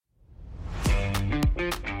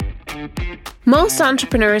Most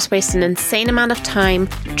entrepreneurs waste an insane amount of time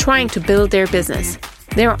trying to build their business.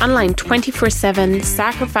 They're online 24/7,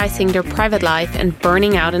 sacrificing their private life and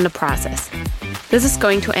burning out in the process. This is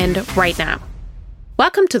going to end right now.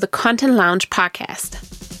 Welcome to the Content Lounge podcast.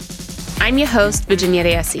 I'm your host, Virginia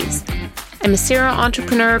de Assis. I'm a serial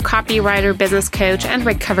entrepreneur, copywriter, business coach, and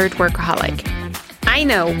recovered workaholic. I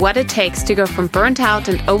know what it takes to go from burnt out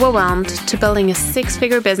and overwhelmed to building a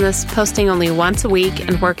six-figure business, posting only once a week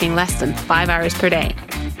and working less than 5 hours per day.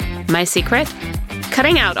 My secret?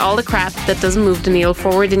 Cutting out all the crap that doesn't move the needle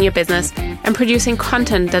forward in your business and producing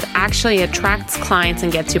content that actually attracts clients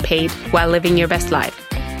and gets you paid while living your best life.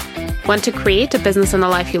 Want to create a business and a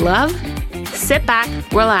life you love? Sit back,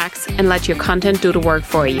 relax, and let your content do the work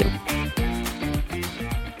for you.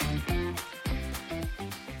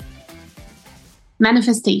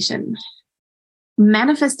 Manifestation.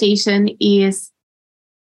 Manifestation is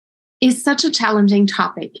such a challenging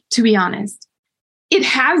topic, to be honest. It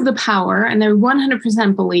has the power, and I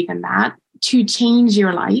 100% believe in that, to change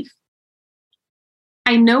your life.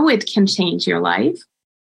 I know it can change your life.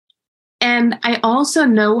 And I also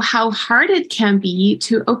know how hard it can be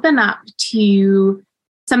to open up to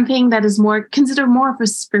something that is considered more of a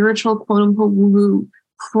spiritual, quote unquote, woo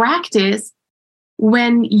practice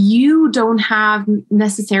when you don't have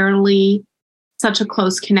necessarily such a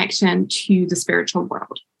close connection to the spiritual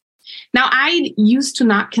world. Now, I used to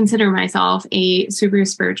not consider myself a super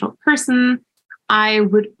spiritual person. I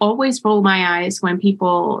would always roll my eyes when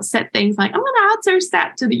people said things like, I'm going to outsource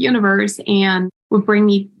that to the universe, and would bring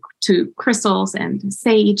me to crystals and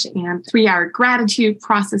sage and 3-hour gratitude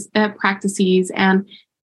practices. And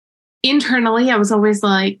internally, I was always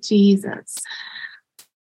like, Jesus,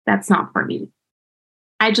 that's not for me.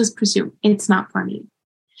 I just presume it's not for me.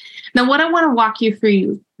 Now, what I want to walk you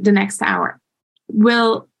through the next hour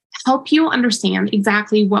will help you understand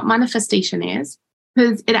exactly what manifestation is,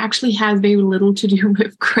 because it actually has very little to do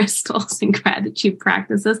with crystals and gratitude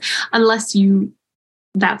practices. Unless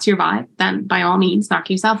that's your vibe, then by all means,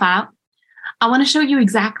 knock yourself out. I want to show you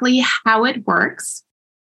exactly how it works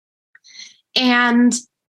and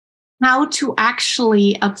how to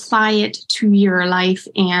actually apply it to your life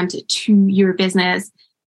and to your business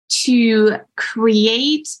to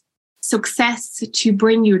create success, to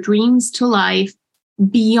bring your dreams to life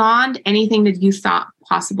beyond anything that you thought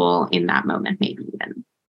possible in that moment, maybe even.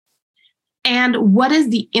 And what is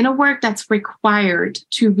the inner work that's required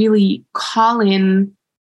to really call in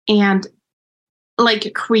and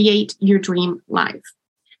create your dream life?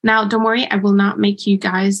 Now, don't worry, I will not make you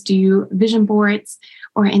guys do vision boards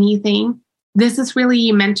or anything. This is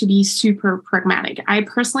really meant to be super pragmatic. I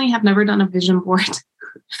personally have never done a vision board.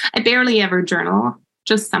 I barely ever journal,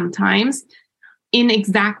 just sometimes, in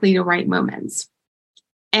exactly the right moments.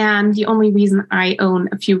 And the only reason I own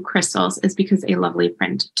a few crystals is because a lovely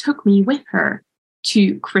friend took me with her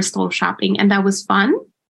to crystal shopping, and that was fun.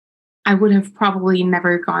 I would have probably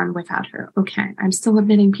never gone without her. Okay, I'm still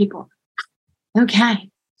admitting people. Okay.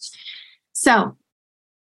 So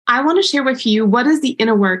I want to share with you what is the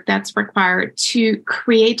inner work that's required to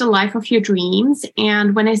create the life of your dreams.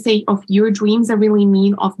 And when I say of your dreams, I really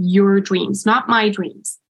mean of your dreams, not my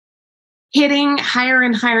dreams. Hitting higher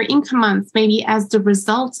and higher income months, maybe as the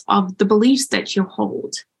result of the beliefs that you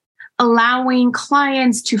hold. Allowing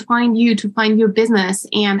clients to find you, to find your business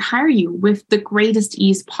and hire you with the greatest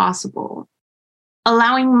ease possible.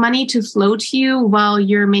 Allowing money to flow to you while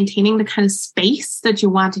you're maintaining the kind of space that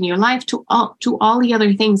you want in your life to all the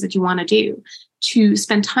other things that you want to do. To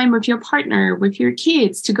spend time with your partner, with your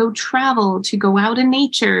kids, to go travel, to go out in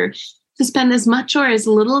nature, to spend as much or as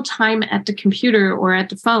little time at the computer or at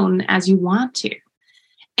the phone as you want to.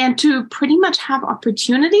 And to pretty much have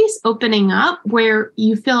opportunities opening up where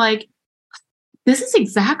you feel like, this is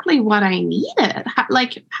exactly what I needed.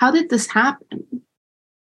 How did this happen?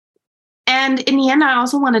 And in the end, I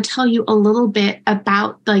also want to tell you a little bit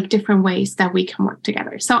about different ways that we can work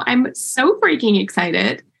together. So I'm so freaking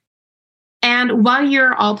excited. And while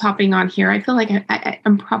you're all popping on here, I feel like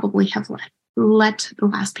I'm probably have let the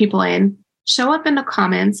last people in. Show up in the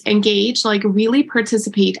comments, engage, really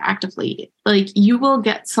participate actively. You will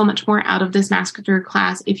get so much more out of this master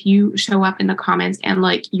class if you show up in the comments and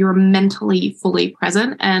you're mentally fully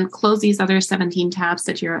present, and close these other 17 tabs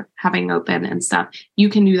that you're having open and stuff. You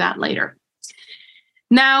can do that later.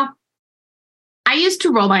 Now, I used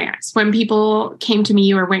to roll my eyes when people came to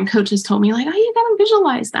me or when coaches told me you gotta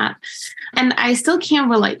visualize that. And I still can't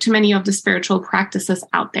relate to many of the spiritual practices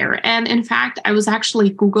out there. And in fact, I was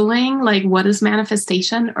actually Googling what is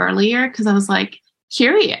manifestation earlier because I was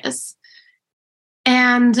curious.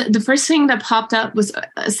 And the first thing that popped up was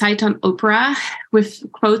a site on Oprah with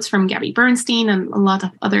quotes from Gabby Bernstein and a lot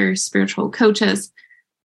of other spiritual coaches.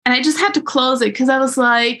 And I just had to close it because I was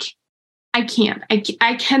like, I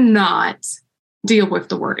cannot deal with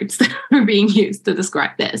the words that are being used to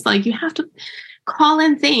describe this. Like, you have to call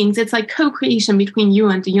in things. It's like co-creation between you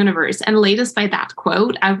and the universe. And latest by that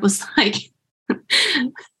quote, I was like,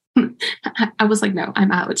 no,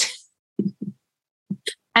 I'm out.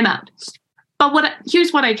 I'm out. But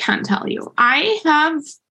here's what I can tell you. I have,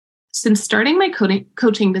 since starting my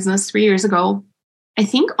coaching business 3 years ago, I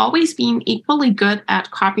think always been equally good at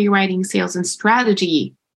copywriting, sales, and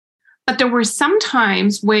strategy. But there were some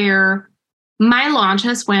times where my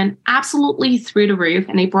launches went absolutely through the roof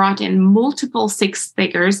and they brought in multiple six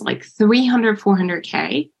figures, like 300,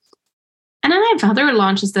 400K. And then I have other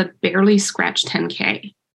launches that barely scratch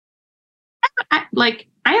 10K. I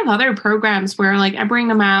have other programs where like I bring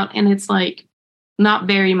them out and it's like not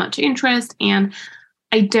very much interest and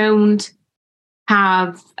I don't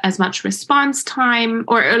have as much response time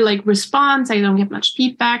or like response. I don't get much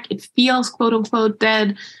feedback. It feels quote unquote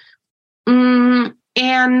dead.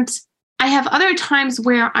 And I have other times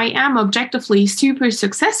where I am objectively super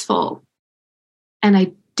successful and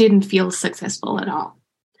I didn't feel successful at all.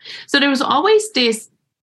 So there was always this,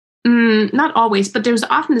 not always, but there was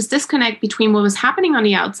often this disconnect between what was happening on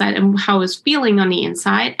the outside and how I was feeling on the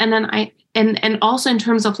inside. And then and also in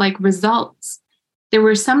terms of like results, there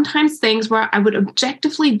were sometimes things where I would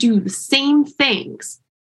objectively do the same things.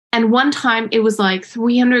 And one time it was like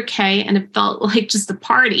 300K and it felt like just a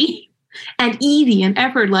party and easy and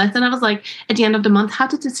effortless. And I was like, at the end of the month, how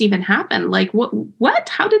did this even happen? Like, what?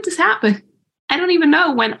 How did this happen? I don't even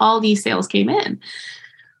know when all these sales came in.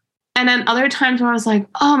 And then other times where I was like,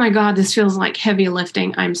 oh my God, this feels like heavy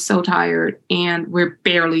lifting. I'm so tired and we're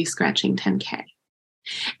barely scratching 10K.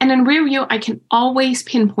 And in rear view, I can always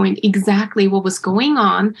pinpoint exactly what was going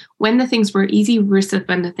on when the things were easy versus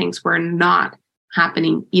when the things were not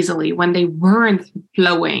happening easily, when they weren't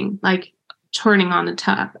flowing, like turning on the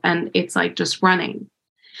tap and it's like just running.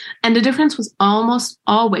 And the difference was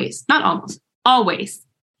always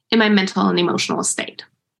in my mental and emotional state.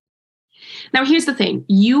 Now, here's the thing.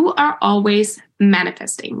 You are always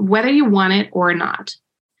manifesting, whether you want it or not.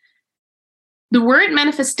 The word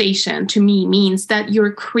manifestation to me means that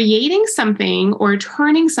you're creating something or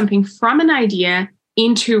turning something from an idea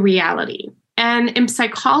into reality. And in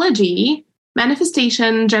psychology,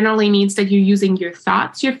 manifestation generally means that you're using your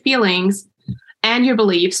thoughts, your feelings, and your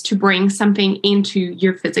beliefs to bring something into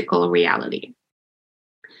your physical reality.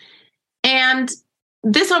 And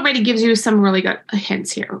this already gives you some really good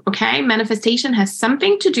hints here, okay? Manifestation has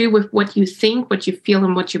something to do with what you think, what you feel,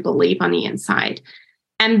 and what you believe on the inside.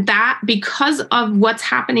 And that, because of what's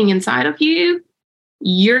happening inside of you,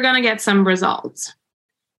 you're going to get some results.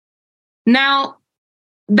 Now,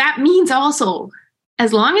 that means also,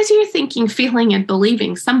 as long as you're thinking, feeling, and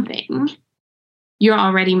believing something, you're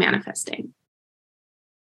already manifesting.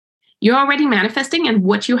 You're already manifesting, and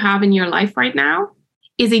what you have in your life right now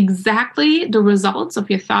is exactly the results of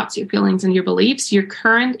your thoughts, your feelings, and your beliefs, your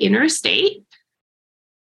current inner state.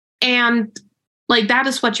 And like that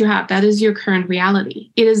is what you have. That is your current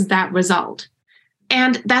reality. It is that result.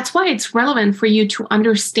 And that's why it's relevant for you to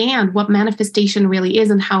understand what manifestation really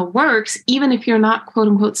is and how it works, even if you're not quote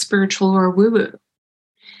unquote spiritual or woo-woo.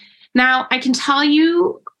 Now, I can tell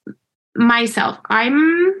you myself,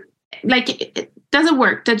 I'm like, it doesn't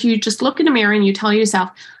work that you just look in the mirror and you tell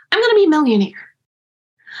yourself, I'm going to be a millionaire.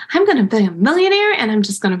 I'm going to be a millionaire and I'm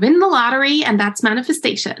just going to win the lottery and that's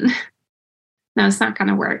manifestation. No, it's not going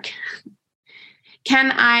to work.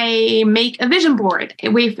 Can I make a vision board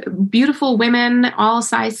with beautiful women, all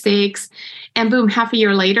size 6, and boom, half a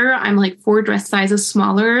year later, I'm like 4 dress sizes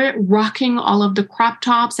smaller, rocking all of the crop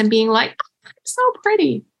tops and being like, I'm so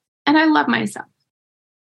pretty and I love myself.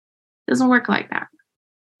 It doesn't work like that.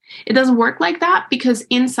 It doesn't work like that because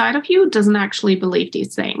inside of you doesn't actually believe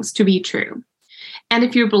these things to be true. And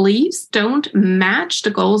if your beliefs don't match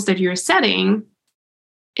the goals that you're setting,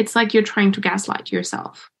 it's like you're trying to gaslight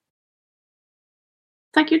yourself.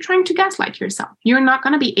 It's like you're trying to gaslight yourself. You're not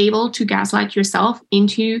going to be able to gaslight yourself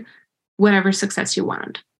into whatever success you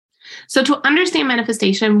want. So to understand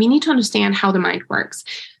manifestation, we need to understand how the mind works.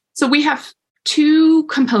 So we have 2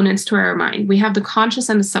 components to our mind. We have the conscious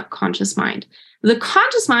and the subconscious mind. The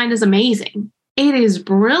conscious mind is amazing. It is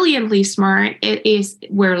brilliantly smart. It is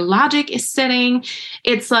where logic is sitting.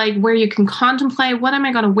 It's like where you can contemplate, what am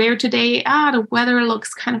I going to wear today? The weather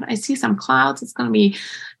looks I see some clouds. It's going to be,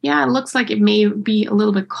 it looks like it may be a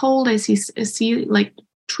little bit cold. I see like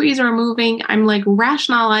trees are moving. I'm like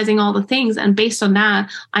rationalizing all the things. And based on that,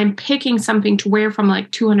 I'm picking something to wear from like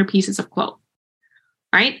 200 pieces of clothes.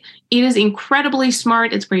 Right? It is incredibly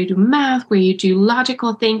smart. It's where you do math, where you do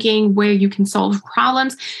logical thinking, where you can solve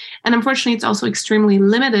problems. And unfortunately, it's also extremely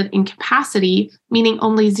limited in capacity, meaning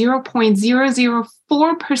only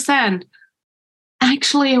 0.004%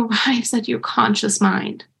 actually arrives at your conscious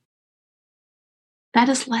mind. That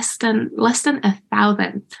is less than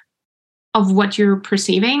 1,000th of what you're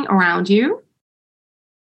perceiving around you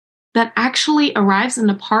that actually arrives in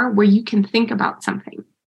the part where you can think about something.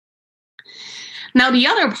 Now, the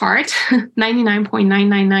other part,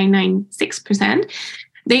 99.99996%,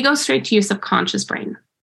 they go straight to your subconscious brain.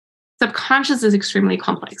 Subconscious is extremely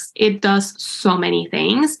complex. It does so many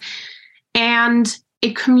things, and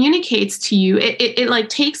it communicates to you. It like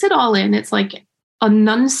takes it all in. It's like a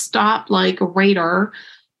nonstop like radar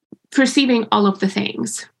perceiving all of the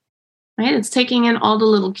things, right? It's taking in all the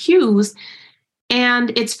little cues,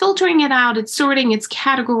 and it's filtering it out, it's sorting, it's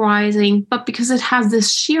categorizing, but because it has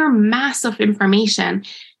this sheer mass of information,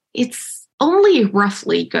 it's only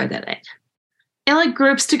roughly good at it. It like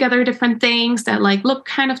groups together different things that like look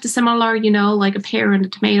kind of dissimilar, you know, like a pear and a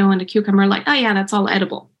tomato and a cucumber, like, oh yeah, that's all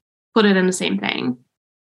edible. Put it in the same thing,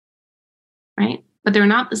 right? But they're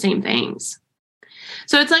not the same things.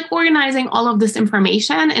 So it's like organizing all of this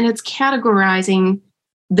information, and it's categorizing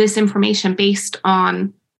this information based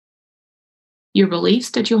on your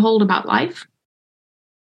beliefs that you hold about life,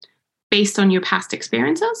 based on your past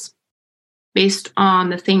experiences, based on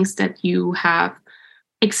the things that you have,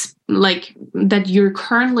 that you're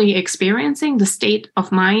currently experiencing, the state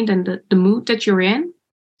of mind and the mood that you're in.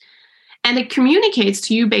 And it communicates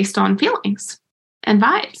to you based on feelings and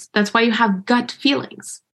vibes. That's why you have gut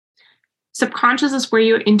feelings. Subconscious is where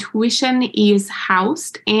your intuition is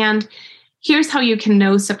housed. And here's how you can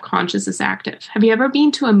know subconscious is active. Have you ever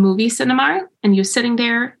been to a movie cinema and you're sitting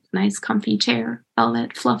there, nice comfy chair,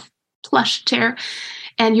 velvet plush chair,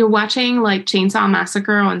 and you're watching like Chainsaw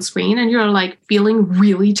Massacre on screen, and you're like feeling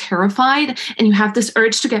really terrified, and you have this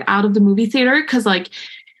urge to get out of the movie theater because like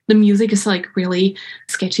the music is like really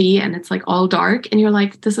sketchy and it's like all dark, and you're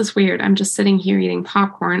like, this is weird. I'm just sitting here eating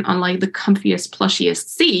popcorn on like the comfiest, plushiest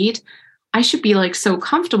seat. I should be like so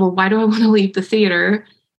comfortable. Why do I want to leave the theater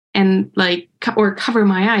and like, or cover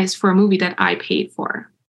my eyes for a movie that I paid for?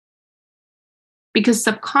 Because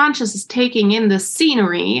subconscious is taking in the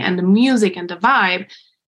scenery and the music and the vibe.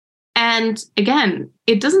 And again,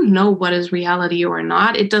 it doesn't know what is reality or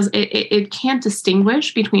not. It can't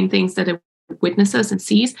distinguish between things that it witnesses and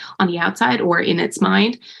sees on the outside or in its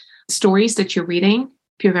mind. Stories that you're reading.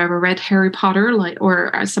 If you've ever read Harry Potter,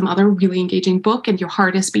 or some other really engaging book, and your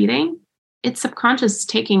heart is beating, it's subconscious is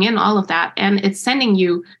taking in all of that, and it's sending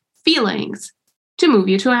you feelings to move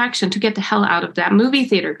you to action, to get the hell out of that movie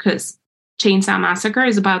theater, because Chainsaw Massacre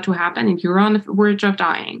is about to happen and you're on the verge of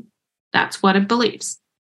dying. That's what it believes,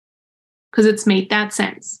 because it's made that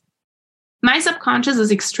sense. My subconscious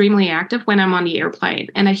is extremely active when I'm on the airplane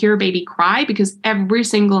and I hear a baby cry, because every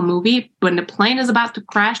single movie, when the plane is about to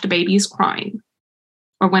crash, the baby is crying.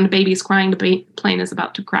 Or when the baby is crying, the plane is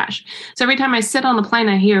about to crash. So every time I sit on the plane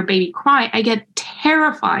and I hear a baby cry, I get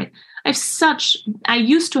terrified. I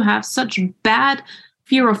used to have such bad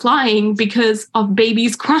fear of flying because of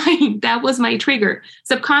babies crying. That was my trigger.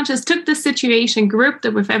 Subconscious took this situation, grouped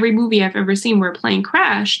it with every movie I've ever seen where a plane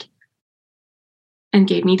crashed, and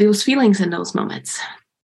gave me those feelings in those moments.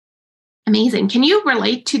 Amazing. Can you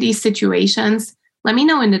relate to these situations? Let me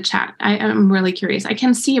know in the chat. I'm really curious. I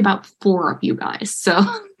can see about 4 of you guys. So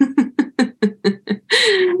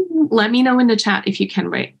let me know in the chat if you can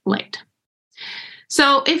relate.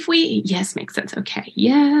 So yes, makes sense. Okay.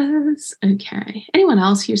 Yes. Okay. Anyone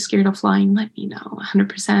else who's scared of flying? Let me know.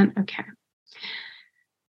 100%. Okay.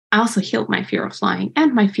 I also healed my fear of flying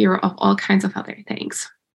and my fear of all kinds of other things.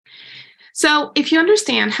 So if you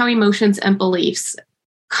understand how emotions and beliefs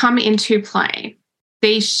come into play,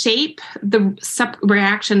 they shape the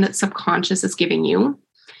reaction that subconscious is giving you.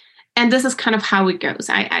 And this is kind of how it goes.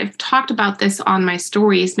 I've talked about this on my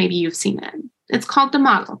stories. Maybe you've seen it. It's called the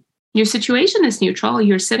model. Your situation is neutral.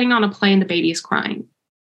 You're sitting on a plane. The baby is crying.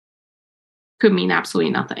 Could mean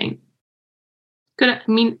absolutely nothing. Could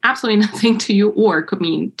mean absolutely nothing to you, or could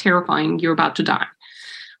mean terrifying. You're about to die.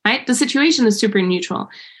 Right? The situation is super neutral.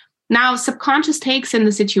 Now, subconscious takes in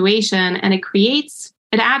the situation and it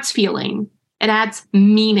adds feeling. It adds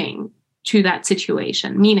meaning to that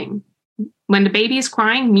situation. Meaning, when the baby is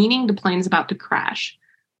crying, meaning the plane is about to crash.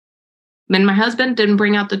 When my husband didn't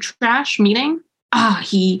bring out the trash, meaning,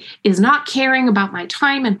 he is not caring about my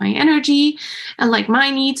time and my energy, and like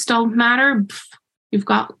my needs don't matter. You've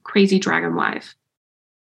got crazy dragon wife.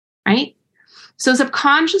 right? So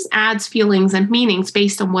subconscious adds feelings and meanings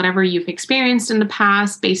based on whatever you've experienced in the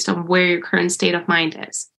past, based on where your current state of mind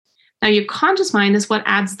is. Now, your conscious mind is what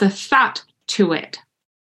adds the thought to it.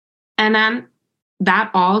 And then that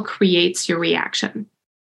all creates your reaction.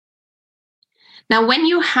 Now, when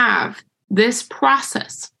you have this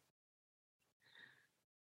process,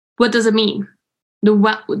 what does it mean?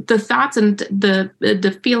 The thoughts and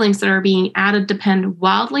the feelings that are being added depend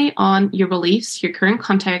wildly on your beliefs, your current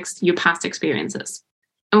context, your past experiences.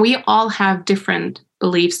 And we all have different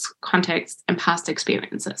beliefs, contexts, and past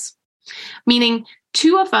experiences. Meaning,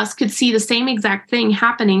 two of us could see the same exact thing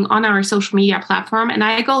happening on our social media platform, and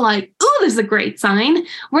I go like, "Ooh, this is a great sign.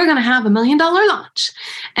 We're going to have $1 million launch."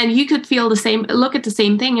 And you could feel the same, look at the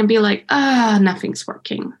same thing and be like, nothing's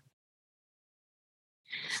working.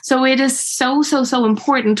 So it is so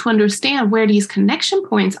important to understand where these connection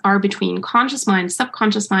points are between conscious mind,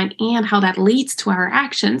 subconscious mind, and how that leads to our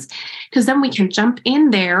actions, because then we can jump in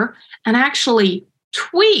there and actually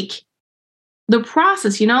tweak the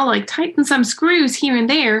process, like tighten some screws here and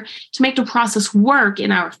there to make the process work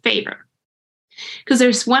in our favor. Because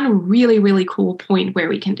there's one really, really cool point where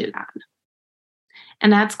we can do that.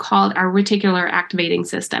 And that's called our reticular activating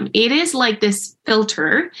system. It is like this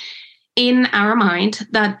filter in our mind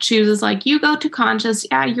that chooses like, you go to conscious,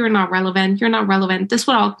 yeah, you're not relevant. This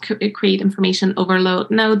will all create information overload.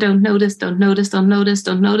 No, don't notice.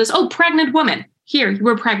 Oh, pregnant woman. Here, you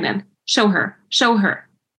were pregnant. Show her.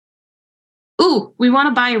 Ooh, we want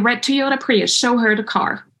to buy a red Toyota Prius. Show her the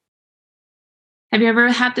car. Have you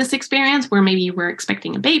ever had this experience where maybe you were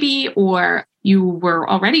expecting a baby or you were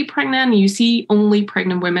already pregnant? You see only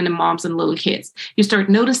pregnant women and moms and little kids. You start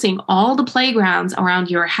noticing all the playgrounds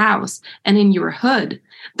around your house and in your hood.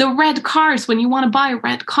 The red cars when you want to buy a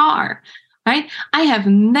red car, right? I have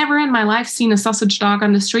never in my life seen a sausage dog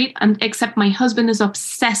on the street, except my husband is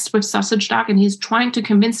obsessed with sausage dog and he's trying to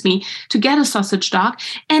convince me to get a sausage dog.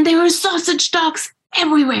 And there are sausage dogs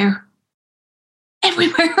everywhere.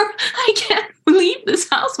 I can't leave this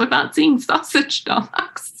house without seeing sausage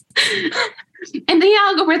dogs. And the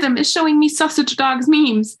algorithm is showing me sausage dogs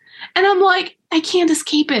memes. And I'm like, I can't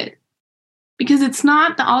escape it. Because it's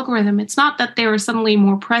not the algorithm. It's not that they are suddenly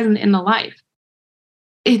more present in the life.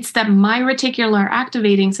 It's that my reticular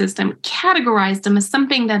activating system categorized them as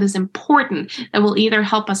something that is important, that will either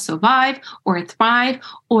help us survive or thrive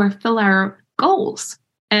or fill our goals.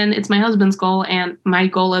 And it's my husband's goal. And my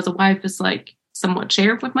goal as a wife is like somewhat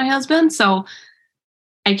shared with my husband. So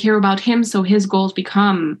I care about him. So his goals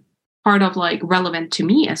become part of like relevant to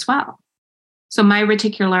me as well. So my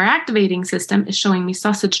reticular activating system is showing me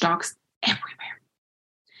sausage dogs everywhere.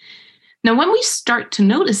 Now, when we start to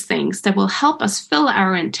notice things that will help us fill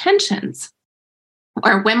our intentions,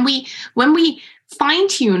 or when we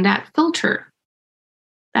fine-tune that filter,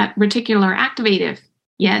 that reticular activative,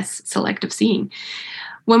 yes, selective seeing,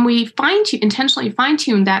 when we intentionally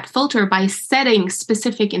fine-tune that filter by setting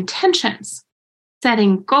specific intentions,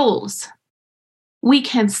 setting goals, we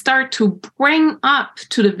can start to bring up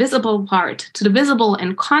to the visible part, to the visible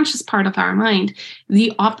and conscious part of our mind,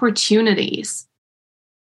 the opportunities.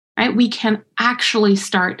 Right? We can actually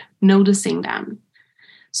start noticing them.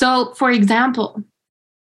 So, for example,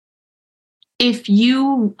 if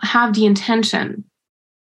you have the intention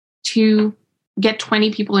to get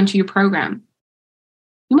 20 people into your program,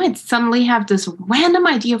 you might suddenly have this random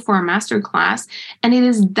idea for a masterclass, and it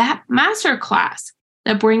is that masterclass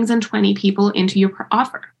that brings in 20 people into your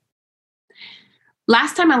offer.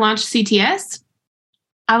 Last time I launched CTS,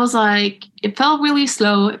 I was like, it felt really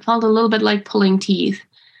slow. It felt a little bit like pulling teeth.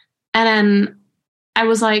 And then I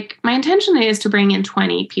was like, my intention is to bring in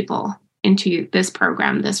 20 people into this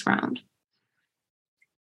program this round.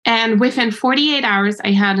 And within 48 hours,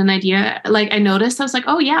 I had an idea. Like I noticed, I was like,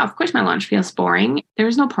 oh yeah, of course my launch feels boring.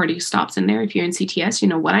 There's no party stops in there. If you're in CTS, you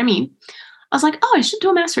know what I mean. I was like, oh, I should do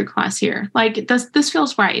a masterclass here. Like this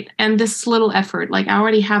feels right. And this little effort, like I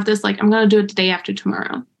already have this, like I'm going to do it the day after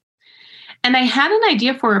tomorrow. And I had an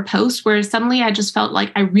idea for a post where suddenly I just felt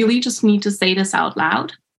like I really just need to say this out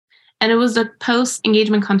loud. And it was the post,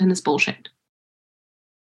 engagement content is bullshit.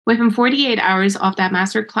 Within 48 hours of that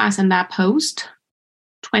masterclass and that post,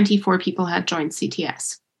 24 people had joined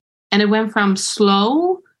CTS. And it went from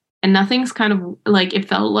slow and nothing's kind of like, it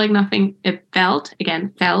felt like nothing,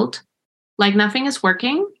 felt like nothing is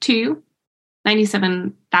working to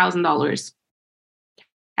 $97,000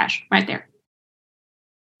 cash right there.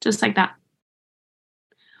 Just like that.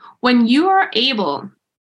 When you are able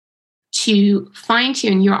to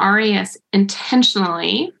fine-tune your RAS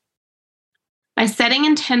intentionally by setting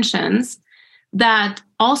intentions, that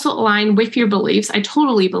also align with your beliefs. I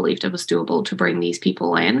totally believed it was doable to bring these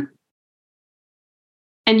people in.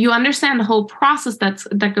 And you understand the whole process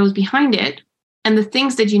that goes behind it and the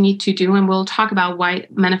things that you need to do. And we'll talk about why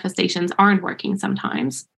manifestations aren't working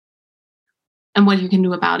sometimes and what you can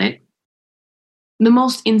do about it. The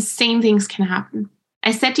most insane things can happen.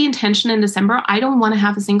 I set the intention in December. I don't want to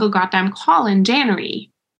have a single goddamn call in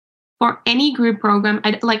January for any group program.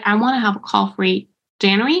 I want to have a call-free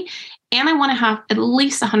January, and I want to have at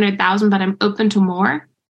least 100,000, but I'm open to more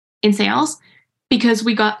in sales because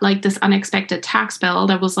we got like this unexpected tax bill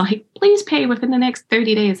that was like, please pay within the next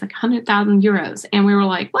 30 days, like 100,000 euros. And we were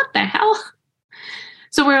like, what the hell?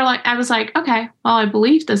 So I was like, okay, well, I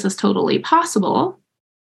believe this is totally possible.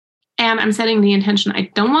 And I'm setting the intention. I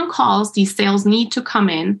don't want calls. These sales need to come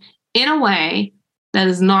in a way that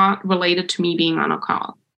is not related to me being on a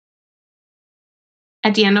call.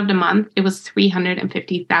 At the end of the month, it was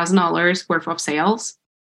 $350,000 worth of sales,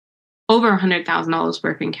 over $100,000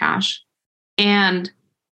 worth in cash. And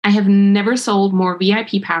I have never sold more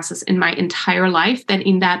VIP passes in my entire life than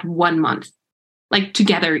in that 1 month, like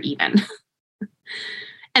together even.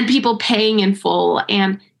 And people paying in full.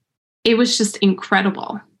 And it was just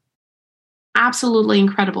incredible. Absolutely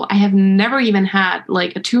incredible. I have never even had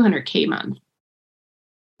like a 200K month,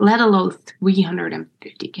 let alone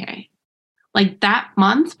 350K. Like that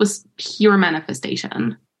month was pure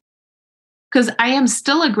manifestation. Because I am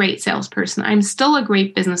still a great salesperson. I'm still a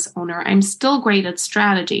great business owner. I'm still great at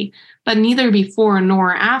strategy. But neither before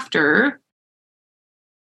nor after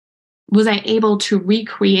was I able to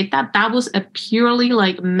recreate that. That was a purely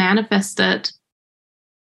like manifested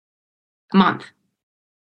month.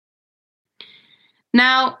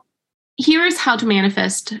 Now, here's how to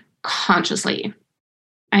manifest consciously.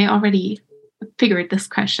 I already figured this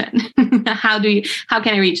question. How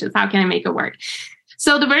can I reach this? How can I make it work?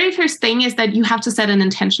 So the very first thing is that you have to set an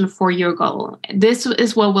intention for your goal. This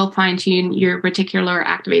is what will fine-tune your reticular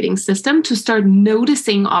activating system to start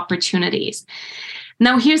noticing opportunities.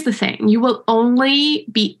 Now, here's the thing. You will only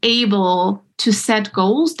be able to set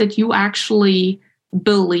goals that you actually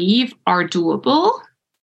believe are doable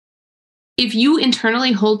if you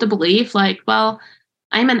internally hold the belief like, well,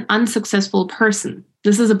 I'm an unsuccessful person.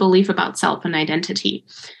 This is a belief about self and identity.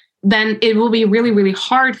 Then it will be really, really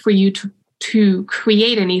hard for you to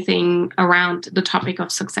create anything around the topic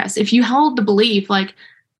of success. If you hold the belief like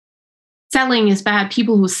selling is bad,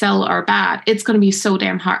 people who sell are bad, it's going to be so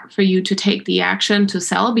damn hard for you to take the action to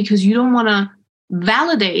sell because you don't want to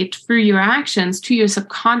validate through your actions to your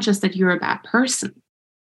subconscious that you're a bad person.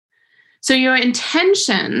 So your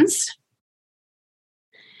intentions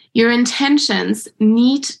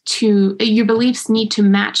need to, your beliefs need to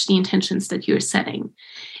match the intentions that you're setting.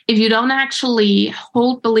 If you don't actually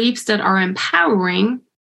hold beliefs that are empowering,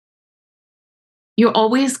 you're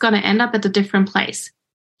always going to end up at a different place.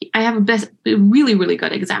 I have a really, really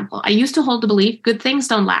good example. I used to hold the belief good things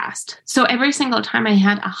don't last. So every single time I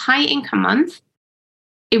had a high income month,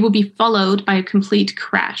 it would be followed by a complete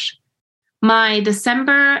crash. My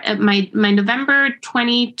November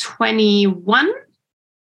 2021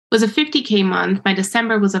 was a 50K month. My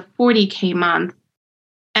December was a 40K month.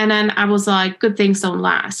 And then I was like, good things don't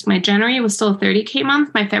last. My January was still a 30K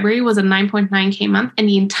month. My February was a 9.9K month. And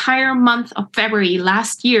the entire month of February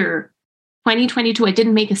last year, 2022, I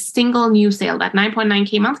didn't make a single new sale. That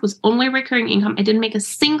 9.9K month was only recurring income. I didn't make a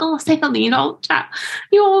single sale the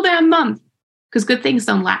whole damn month because good things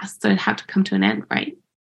don't last. So it had to come to an end, right?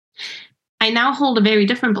 I now hold a very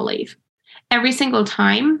different belief. Every single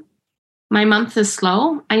time my month is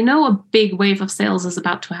slow, I know a big wave of sales is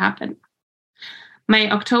about to happen. My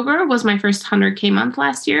October was my first 100K month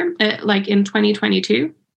last year, like in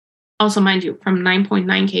 2022. Also, mind you, from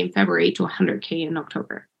 9.9K in February to 100K in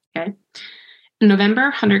October. Okay. In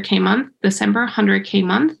November, 100K month. December, 100K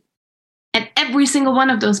month. And every single one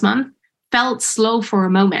of those months felt slow for a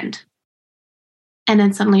moment. And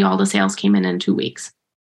then suddenly all the sales came in 2 weeks.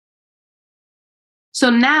 So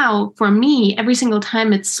now for me, every single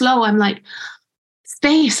time it's slow, I'm like,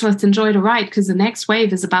 space, let's enjoy the ride because the next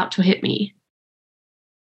wave is about to hit me.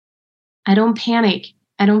 I don't panic.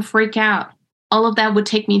 I don't freak out. All of that would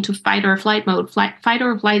take me to fight or flight mode. Fight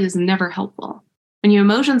or flight is never helpful. When your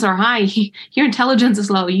emotions are high, your intelligence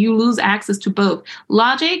is low. You lose access to both.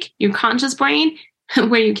 Logic, your conscious brain,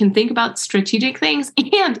 where you can think about strategic things,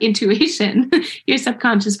 and intuition, your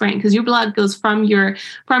subconscious brain, because your blood goes from your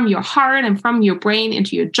heart and from your brain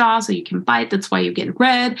into your jaw so you can bite. That's why you get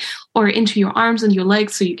red, or into your arms and your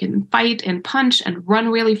legs so you can fight and punch and run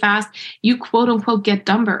really fast. You quote unquote get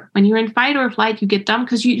dumber. When you're in fight or flight, you get dumb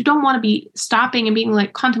because you don't want to be stopping and being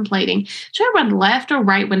like contemplating, should I run left or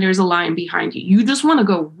right when there's a lion behind you? You just want to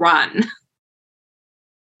go run.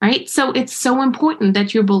 Right? So it's so important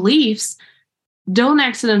that your beliefs don't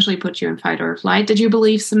accidentally put you in fight or flight, that your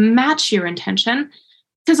beliefs match your intention,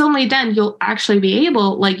 because only then you'll actually be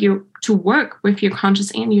able, to work with your conscious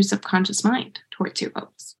and your subconscious mind towards your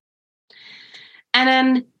goals. And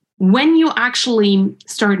then when you actually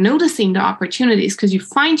start noticing the opportunities, because you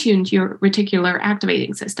fine-tuned your reticular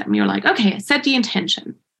activating system, you're like, okay, set the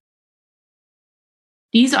intention.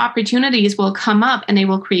 These opportunities will come up and they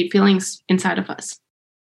will create feelings inside of us.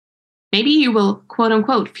 Maybe you will, quote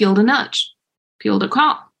unquote, feel the nudge. Feel the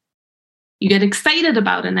call. You get excited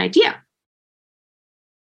about an idea.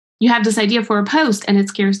 You have this idea for a post and it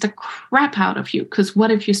scares the crap out of you, because what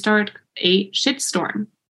if you start a shitstorm?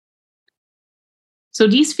 So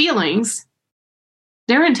these feelings,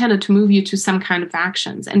 they're intended to move you to some kind of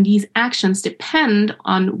actions. And these actions depend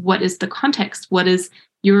on what is the context, what is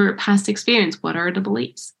your past experience, what are the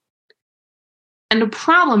beliefs. And the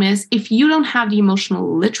problem is, if you don't have the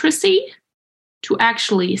emotional literacy to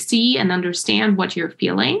actually see and understand what you're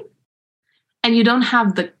feeling, and you don't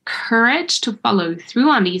have the courage to follow through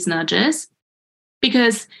on these nudges,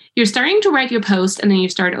 because you're starting to write your post and then you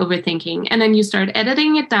start overthinking, and then you start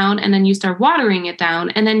editing it down, and then you start watering it down,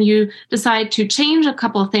 and then you decide to change a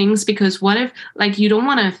couple of things because what if, you don't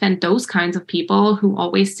want to offend those kinds of people who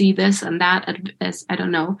always see this and that as, I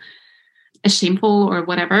don't know, as shameful or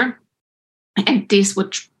whatever. And this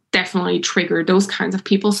would definitely trigger those kinds of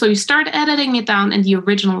people. So you start editing it down, and the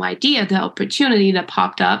original idea, the opportunity that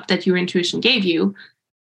popped up that your intuition gave you,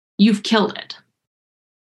 you've killed it.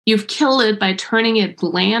 You've killed it by turning it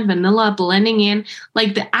bland, vanilla, blending in,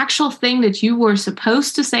 like the actual thing that you were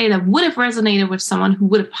supposed to say that would have resonated with someone who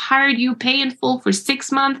would have hired you, pay in full for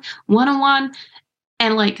 6 months, one-on-one,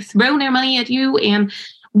 and thrown their money at you and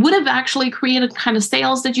would have actually created kind of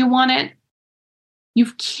sales that you wanted.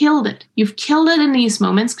 You've killed it. You've killed it in these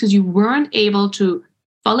moments because you weren't able to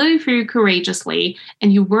follow through courageously,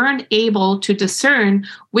 and you weren't able to discern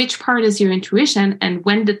which part is your intuition and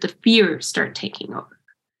when did the fear start taking over.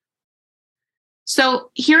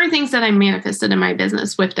 So here are things that I manifested in my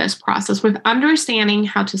business with this process, with understanding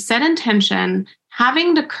how to set intention,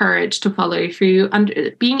 having the courage to follow through,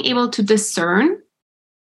 being able to discern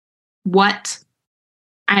what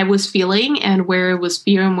I was feeling and where it was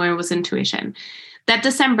fear and where it was intuition. That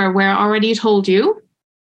December, where I already told you,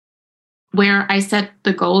 where I set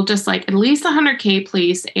the goal, just at least 100K,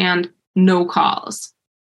 please, and no calls.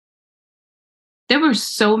 There were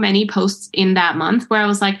so many posts in that month where I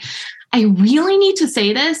was like, I really need to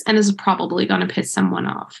say this, and this is probably going to piss someone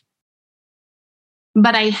off.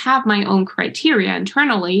 But I have my own criteria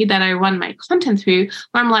internally that I run my content through,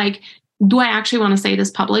 where I'm like, do I actually want to say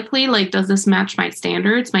this publicly? Does this match my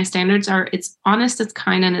standards? My standards are, it's honest, it's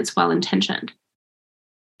kind, and it's well-intentioned.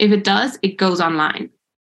 If it does, it goes online.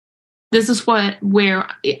 This is where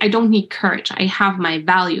I don't need courage. I have my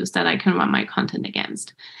values that I can run my content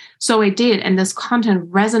against. So I did, and this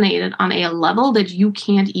content resonated on a level that you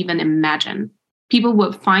can't even imagine. People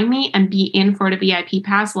would find me and be in for the VIP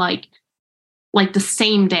pass like the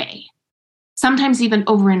same day. Sometimes even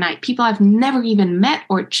overnight. People I've never even met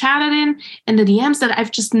or chatted in the DMs that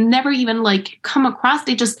I've just never even come across.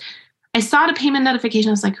 I saw the payment notification.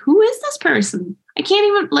 I was like, who is this person? I can't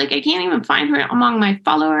even find her among my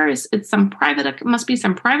followers. It must be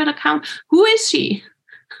some private account. Who is she?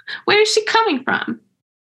 Where is she coming from?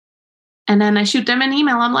 And then I shoot them an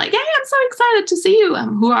email. I'm like, hey, I'm so excited to see you.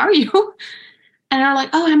 Who are you? And they're like,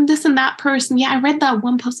 oh, I'm this and that person. Yeah, I read that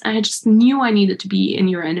one post and I just knew I needed to be in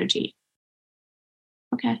your energy.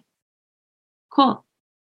 Okay, cool.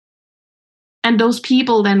 And those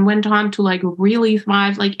people then went on to really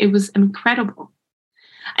thrive. It was incredible.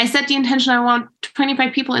 I set the intention, I want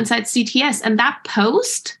 25 people inside CTS. And that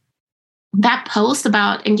post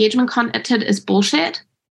about engagement content is bullshit.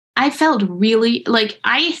 I felt really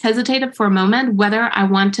I hesitated for a moment whether I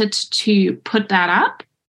wanted to put that up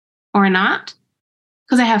or not,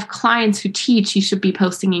 because I have clients who teach you should be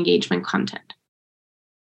posting engagement content.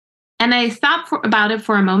 And I thought about it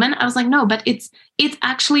for a moment. I was like, no, but it's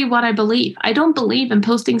actually what I believe. I don't believe in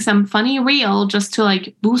posting some funny reel just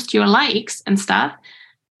to boost your likes and stuff,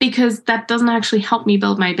 because that doesn't actually help me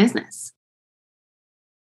build my business.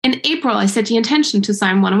 In April, I set the intention to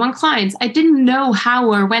sign one-on-one clients. I didn't know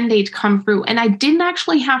how or when they'd come through. And I didn't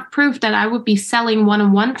actually have proof that I would be selling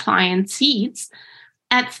one-on-one client seats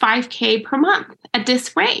at $5,000 per month at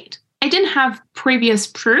this rate. I didn't have previous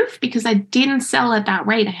proof because I didn't sell at that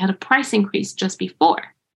rate. I had a price increase just before.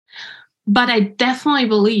 But I definitely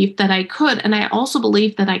believed that I could. And I also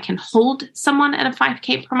believe that I can hold someone at a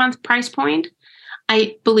 $5,000 per month price point.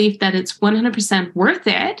 I believe that it's 100% worth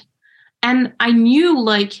it. And I knew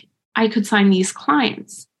like I could sign these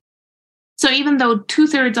clients. So even though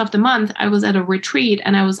 2/3 of the month I was at a retreat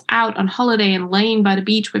and I was out on holiday and laying by the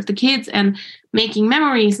beach with the kids and making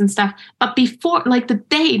memories and stuff. But before, like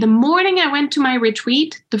the morning I went to my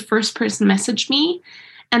retreat, the first person messaged me.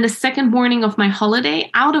 And the second morning of my holiday,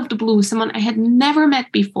 out of the blue, someone I had never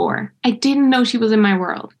met before, I didn't know she was in my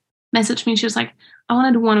world, messaged me. She was like, I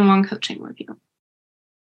want to do one-on-one coaching with you.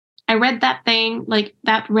 I read that thing, like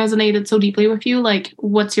that resonated so deeply with you. Like,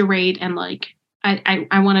 what's your rate? And like,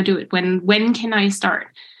 I want to do it. When can I start?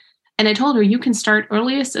 And I told her, you can start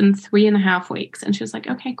earliest in 3.5 weeks. And she was like,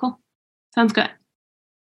 okay, cool. Sounds good.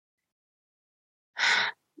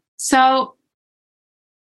 So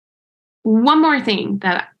one more thing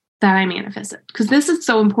that I manifested, because this is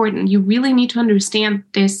so important. You really need to understand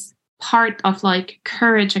this part of like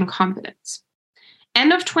courage and confidence.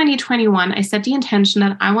 End of 2021, I set the intention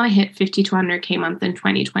that I want to hit 50 to 100K a month in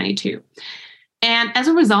 2022. And as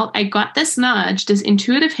a result, I got this nudge, this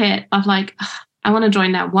intuitive hit of like, I want to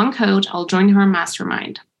join that one coach. I'll join her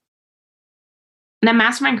mastermind. And that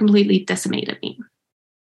mastermind completely decimated me.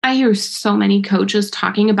 I hear so many coaches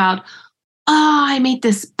talking about, I made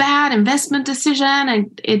this bad investment decision.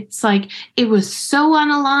 And it's like, it was so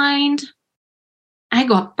unaligned. I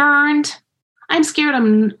got burned. I'm scared.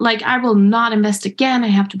 I will not invest again. I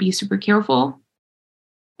have to be super careful.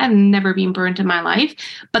 I've never been burnt in my life,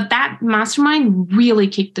 but that mastermind really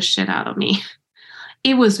kicked the shit out of me.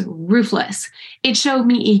 It was ruthless. It showed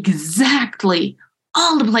me exactly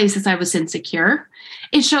all the places I was insecure.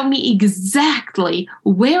 It showed me exactly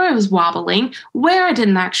where I was wobbling, where I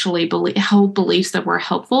didn't actually hold beliefs that were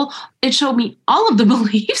helpful. It showed me all of the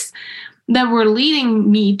beliefs that were leading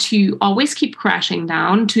me to always keep crashing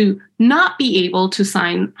down, to not be able to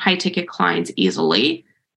sign high-ticket clients easily,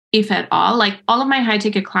 if at all. Like all of my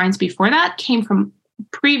high-ticket clients before that came from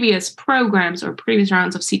previous programs or previous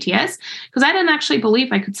rounds of CTS, because I didn't actually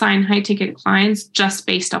believe I could sign high-ticket clients just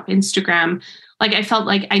based off Instagram. Like I felt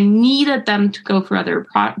like I needed them to go for other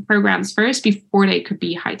programs first before they could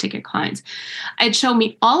be high-ticket clients. It showed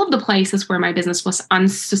me all of the places where my business was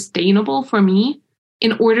unsustainable for me,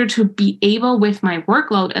 in order to be able with my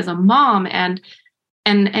workload as a mom and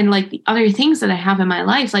like the other things that I have in my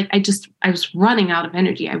life, like I was running out of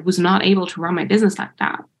energy. I was not able to run my business like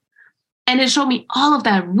that. And it showed me all of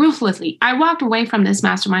that ruthlessly. I walked away from this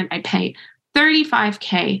mastermind. I paid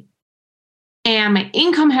 $35,000 and my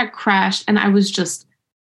income had crashed and I was just,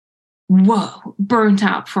 burnt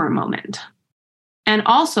out for a moment. And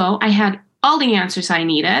also I had all the answers I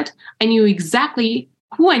needed. I knew exactly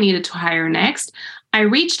who I needed to hire next. I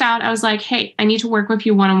reached out. I was like, hey, I need to work with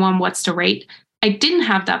you one-on-one. What's the rate? I didn't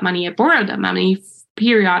have that money. I borrowed that money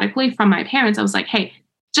periodically from my parents. I was like, hey,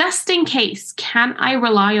 just in case, can I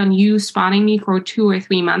rely on you spotting me for 2 or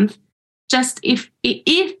 3 months? Just if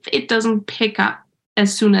it doesn't pick up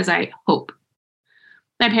as soon as I hope.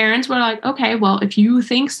 My parents were like, okay, well, if you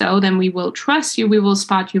think so, then we will trust you. We will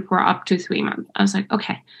spot you for up to 3 months. I was like,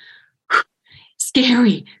 okay.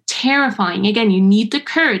 Scary, terrifying. Again, you need the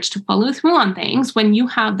courage to follow through on things when you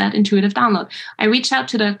have that intuitive download. I reached out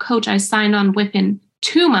to the coach I signed on within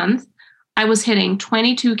 2 months. I was hitting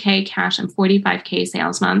 $22,000 cash and $45,000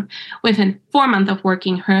 sales month. Within 4 months of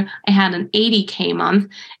working her, I had an $80,000 month.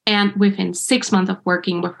 And within 6 months of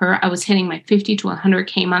working with her, I was hitting my $50,000 to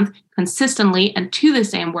 $100,000 month consistently. And to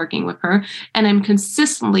this day, I'm working with her and I'm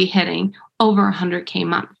consistently hitting over $100,000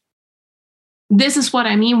 month. This is what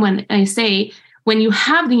I mean when I say, when you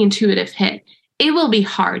have the intuitive hit, it will be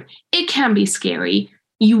hard. It can be scary.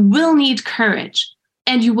 You will need courage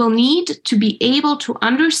and you will need to be able to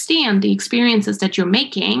understand the experiences that you're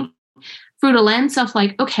making through the lens of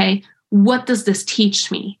like, okay, what does this teach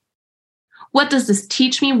me? What does this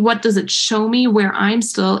teach me? What does it show me where I'm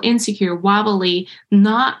still insecure, wobbly,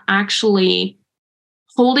 not actually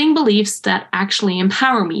holding beliefs that actually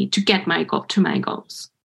empower me to get to my goals?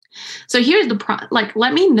 So here's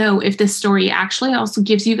let me know if this story actually also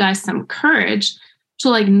gives you guys some courage to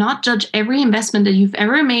like not judge every investment that you've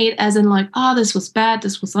ever made as in like, oh, this was bad,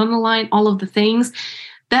 this was unaligned, all of the things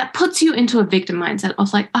that puts you into a victim mindset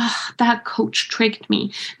of like, oh, that coach tricked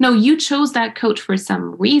me. No, you chose that coach for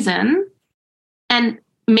some reason. And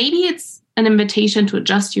maybe it's an invitation to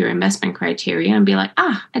adjust your investment criteria and be like,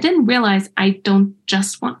 I didn't realize I don't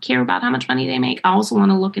just care about how much money they make. I also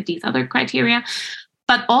want to look at these other criteria.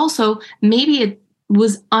 But also maybe it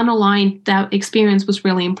was unaligned. That experience was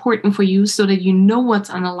really important for you so that you know what's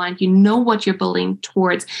unaligned. You know what you're building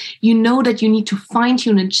towards. You know that you need to fine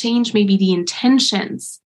tune and change maybe the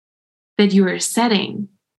intentions that you are setting,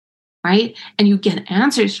 right? And you get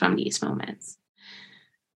answers from these moments.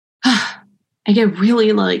 I get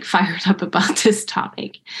really fired up about this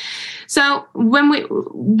topic. So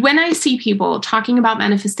when I see people talking about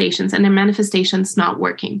manifestations and their manifestations not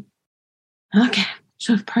working, okay,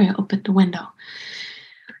 should have probably opened the window.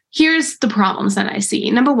 Here's the problems that I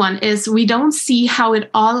see. Number one is we don't see how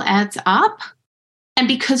it all adds up. And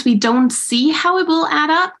because we don't see how it will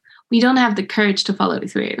add up, we don't have the courage to follow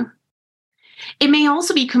through. It may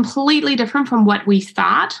also be completely different from what we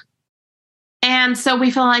thought. And so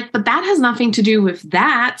we feel like, but that has nothing to do with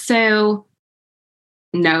that. So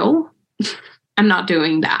no, I'm not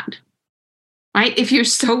doing that. Right? If you're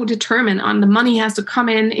so determined on the money has to come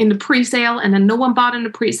in the pre-sale and then no one bought in the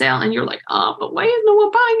pre-sale and you're like, but why is no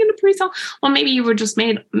one buying in the pre-sale? Well, maybe you were just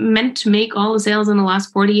meant to make all the sales in the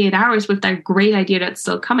last 48 hours with that great idea that's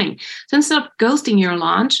still coming. So instead of ghosting your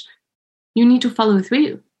launch, you need to follow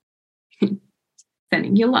through.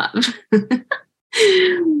 Sending you love.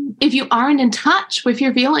 If you aren't in touch with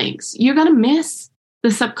your feelings, you're going to miss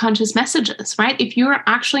the subconscious messages, right? If you're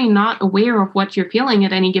actually not aware of what you're feeling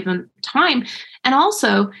at any given time, and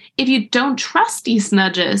also if you don't trust these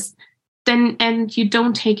nudges, and you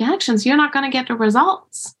don't take actions, you're not going to get the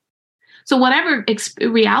results. So whatever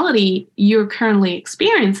reality you're currently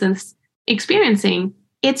experiencing,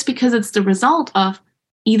 it's because it's the result of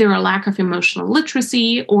either a lack of emotional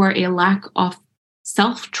literacy or a lack of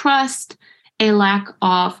self-trust, a lack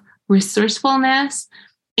of resourcefulness,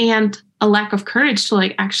 and a lack of courage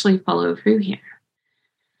to actually follow through here.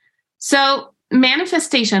 So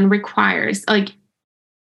manifestation requires,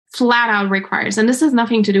 flat out requires, and this has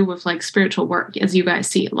nothing to do with spiritual work, as you guys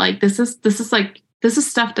see. This is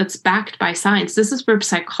stuff that's backed by science. This is where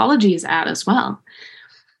psychology is at as well.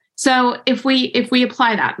 So if we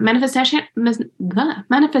apply that,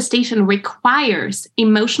 manifestation requires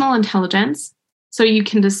emotional intelligence, so you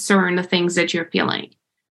can discern the things that you're feeling.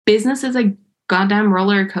 Business is a goddamn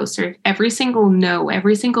roller coaster. Every single no,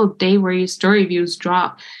 every single day where your story views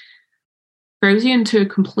drop throws you into a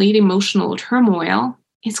complete emotional turmoil.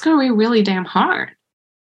 It's going to be really damn hard.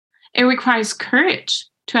 It requires courage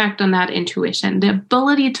to act on that intuition, the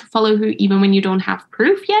ability to follow through even when you don't have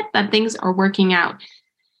proof yet that things are working out.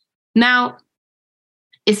 Now,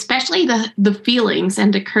 especially the feelings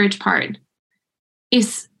and the courage part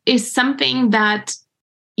is something that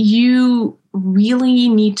you really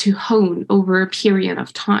need to hone over a period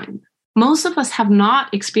of time. Most of us have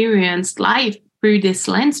not experienced life through this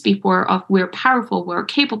lens before of we're powerful, we're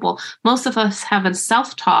capable. Most of us have a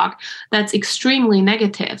self-talk that's extremely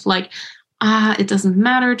negative, it doesn't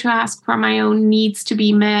matter to ask for my own needs to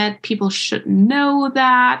be met. People should know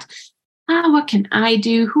that. What can I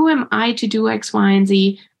do? Who am I to do X, Y, and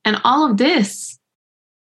Z? And all of this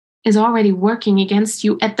is already working against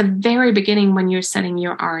you at the very beginning when you're setting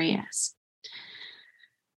your RAS.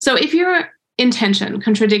 So if your intention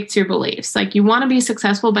contradicts your beliefs, you want to be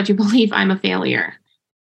successful, but you believe I'm a failure,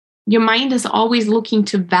 your mind is always looking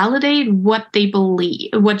to validate what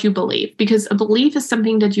you believe, because a belief is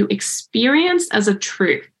something that you experience as a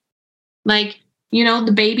truth.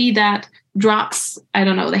 The baby that drops,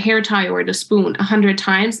 the hair tie or the spoon 100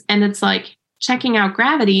 times, and it's checking out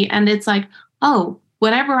gravity, and it's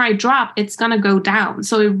whatever I drop, it's going to go down.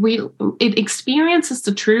 So it experiences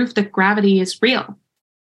the truth that gravity is real.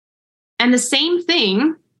 And the same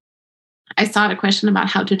thing, I saw a question about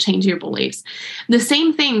how to change your beliefs. The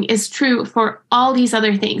same thing is true for all these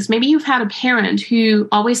other things. Maybe you've had a parent who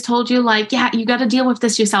always told you you got to deal with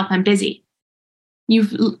this yourself. I'm busy.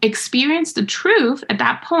 You've experienced the truth at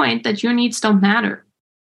that point that your needs don't matter.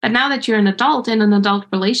 But now that you're an adult in an adult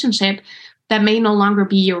relationship, that may no longer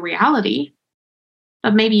be your reality.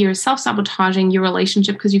 But maybe you're self-sabotaging your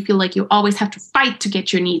relationship because you feel like you always have to fight to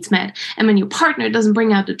get your needs met. And when your partner doesn't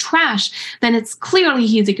bring out the trash, then it's clearly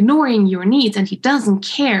he's ignoring your needs and he doesn't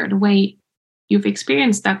care the way you've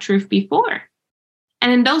experienced that truth before.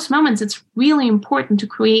 And in those moments, it's really important to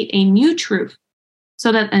create a new truth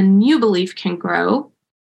so that a new belief can grow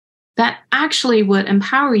that actually would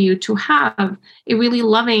empower you to have a really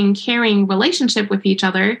loving, caring relationship with each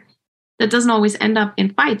other that doesn't always end up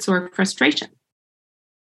in fights or frustration.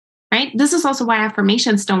 Right? This is also why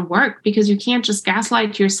affirmations don't work, because you can't just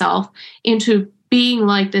gaslight yourself into being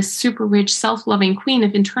like this super rich, self-loving queen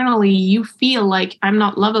if internally you feel like I'm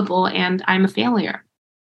not lovable and I'm a failure?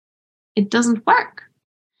 It doesn't work.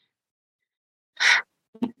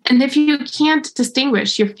 And if you can't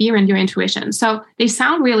distinguish your fear and your intuition, so they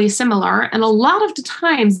sound really similar. And a lot of the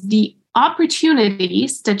times, the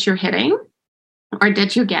opportunities that you're hitting or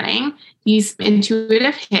that you're getting, these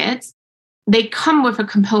intuitive hits, they come with a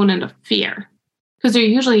component of fear because they're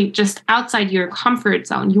usually just outside your comfort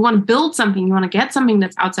zone. You want to build something, you want to get something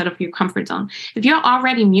that's outside of your comfort zone. If you're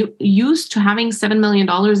already used to having $7 million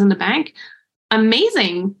in the bank,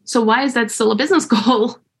 amazing. So why is that still a business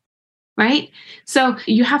goal? Right? So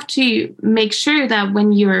you have to make sure that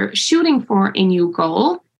when you're shooting for a new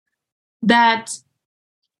goal, that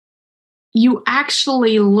you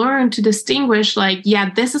actually learn to distinguish, like,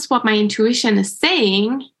 yeah, this is what my intuition is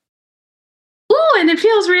saying. Ooh, and it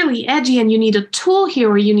feels really edgy, and you need a tool here,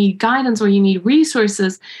 or you need guidance, or you need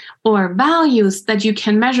resources or values that you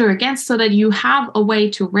can measure against so that you have a way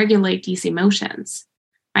to regulate these emotions.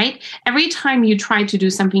 Right? Every time you try to do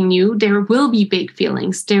something new, there will be big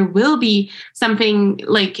feelings. There will be something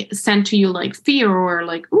like sent to you like fear or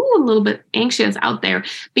like, ooh, a little bit anxious out there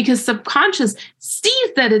because subconscious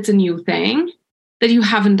sees that it's a new thing that you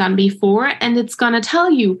haven't done before. And it's going to tell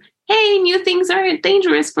you, hey, new things are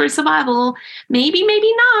dangerous for survival. Maybe,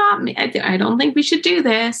 maybe not. I don't think we should do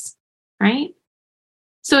this. Right?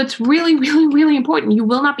 So it's really, really, really important. You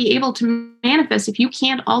will not be able to manifest if you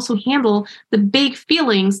can't also handle the big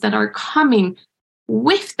feelings that are coming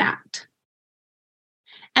with that.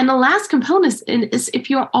 And the last component is if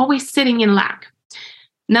you're always sitting in lack.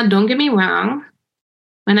 Now, don't get me wrong.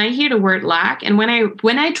 When I hear the word lack, and when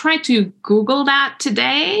I tried to Google that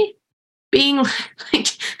today, being like,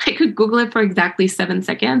 I could Google it for exactly 7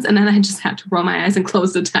 seconds, and then I just had to roll my eyes and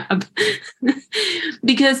close the tab.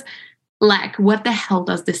 Because lack, what the hell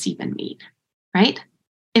does this even mean, right?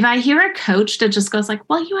 If I hear a coach that just goes like,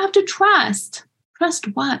 well, you have to trust. Trust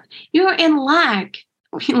what? You're in lack.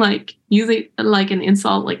 I mean, like, using like an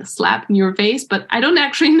insult, like a slap in your face, but I don't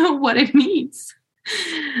actually know what it means,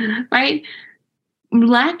 right?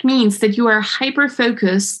 Lack means that you are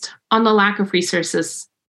hyper-focused on the lack of resources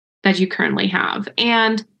that you currently have.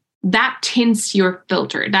 And that tints your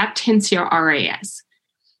filter, that tints your RAS.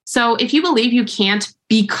 So if you believe you can't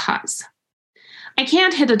because I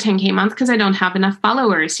can't hit a 10K month because I don't have enough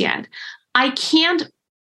followers yet. I can't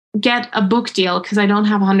get a book deal because I don't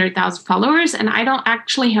have 100,000 followers and I don't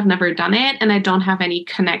actually have never done it and I don't have any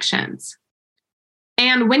connections.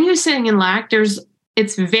 And when you're sitting in lack,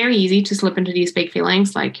 it's very easy to slip into these big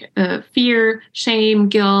feelings like fear, shame,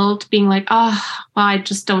 guilt, being like, oh, well, I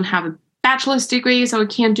just don't have a bachelor's degree, so I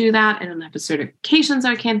can't do that. I don't have the certifications, so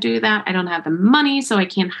I can't do that. I don't have the money, so I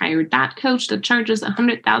can't hire that coach that charges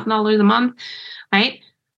 $100,000 a month, right?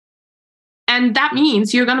 And that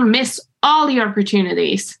means you're going to miss all the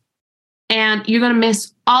opportunities and you're going to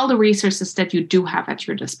miss all the resources that you do have at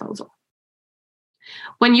your disposal.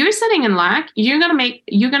 When you're sitting in lack, you're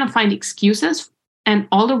going to find excuses and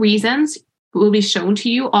all the reasons will be shown to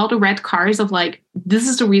you, all the red cars of like, this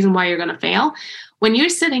is the reason why you're going to fail. When you're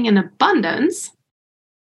sitting in abundance,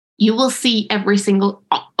 you will see every single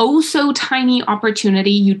oh so tiny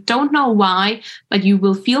opportunity. You don't know why, but you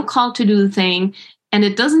will feel called to do the thing. And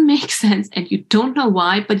it doesn't make sense. And you don't know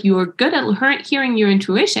why, but you are good at hearing your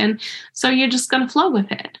intuition. So you're just going to flow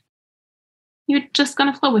with it. You're just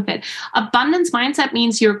going to flow with it. Abundance mindset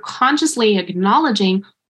means you're consciously acknowledging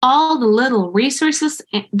all the little resources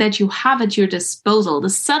that you have at your disposal, the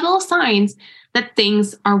subtle signs that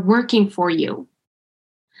things are working for you.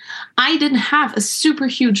 I didn't have a super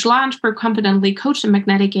huge launch for Confidently Coached and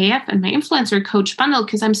Magnetic AF and my influencer coach funnel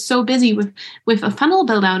because I'm so busy with a funnel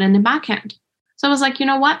build out in the back end. So I was like, you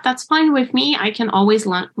know what? That's fine with me. I can always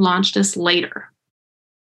launch this later.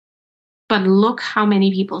 But look how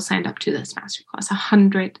many people signed up to this masterclass,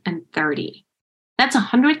 130. That's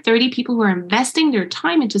 130 people who are investing their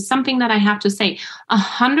time into something that I have to say.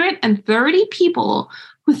 130 people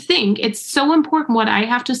who think it's so important what I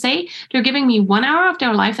have to say. They're giving me 1 hour of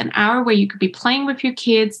their life, an hour where you could be playing with your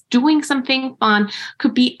kids, doing something fun,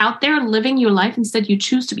 could be out there living your life. Instead, you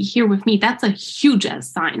choose to be here with me. That's a huge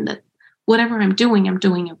sign that whatever I'm doing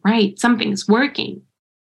it right. Something's working.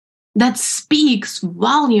 That speaks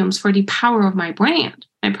volumes for the power of my brand,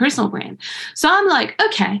 my personal brand. So I'm like,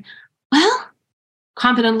 okay, well,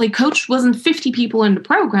 Confidently Coached wasn't 50 people in the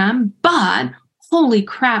program, but holy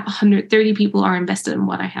crap, 130 people are invested in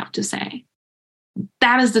what I have to say.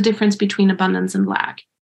 That is the difference between abundance and lack.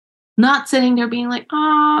 Not sitting there being like,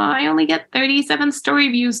 oh, I only get 37 story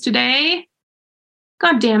views today.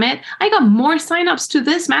 God damn it. I got more signups to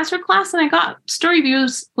this masterclass than I got story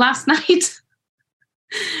views last night.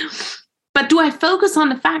 But do I focus on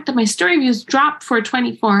the fact that my story views dropped for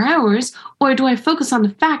 24 hours, or do I focus on the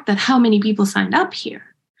fact that how many people signed up here?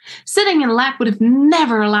 Sitting in Slack would have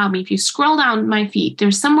never allowed me. If you scroll down my feed,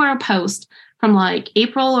 there's somewhere a post from like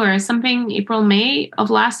April or something, April, May of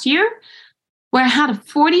last year, where I had a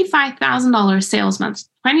 $45,000 sales month,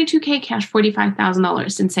 22K cash,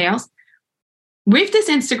 $45,000 in sales with this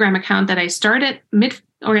Instagram account that I started mid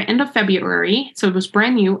or end of February. So it was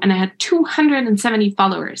brand new, and I had 270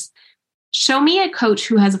 followers. Show me a coach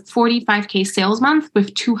who has a 45K sales month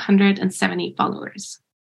with 270 followers.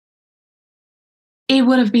 It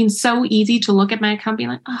would have been so easy to look at my account and be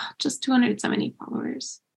like, oh, just 270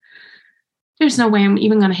 followers. There's no way I'm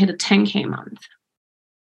even going to hit a 10K month.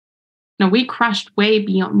 No, we crushed way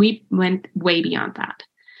beyond, we went way beyond that.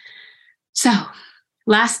 So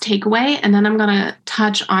last takeaway, and then I'm going to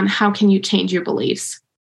touch on how can you change your beliefs.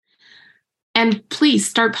 And please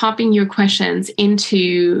start popping your questions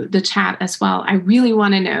into the chat as well. I really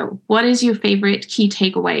want to know, what is your favorite key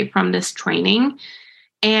takeaway from this training?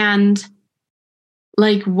 And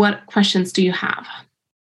like, what questions do you have?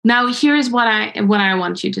 Now, here's what I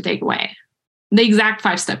want you to take away. The exact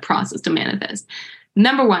 5-step process to manifest.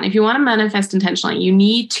 Number one, if you want to manifest intentionally, you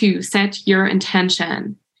need to set your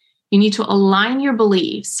intention. You need to align your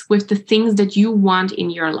beliefs with the things that you want in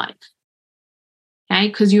your life. Okay?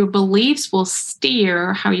 Because your beliefs will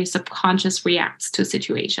steer how your subconscious reacts to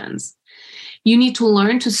situations. You need to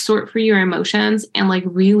learn to sort through your emotions and like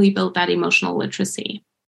really build that emotional literacy.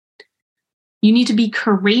 You need to be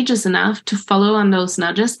courageous enough to follow on those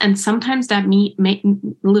nudges. And sometimes that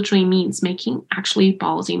literally means making actually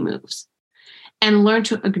ballsy moves. And learn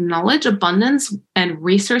to acknowledge abundance and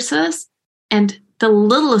resources and the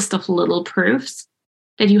littlest of little proofs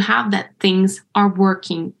that you have that things are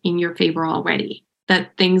working in your favor already,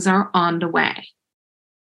 that things are on the way.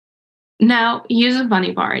 Now, here's the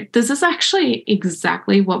funny part. This is actually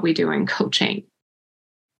exactly what we do in coaching.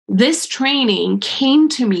 This training came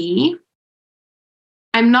to me.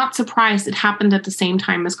 I'm not surprised it happened at the same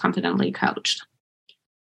time as Confidently Coached,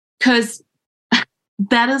 because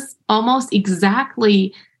that is almost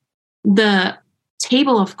exactly the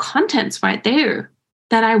table of contents right there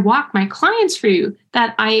that I walk my clients through,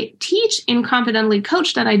 that I teach in Confidently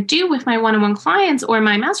Coached, that I do with my one-on-one clients or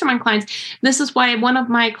my mastermind clients. This is why one of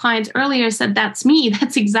my clients earlier said, that's me.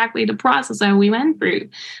 That's exactly the process that we went through.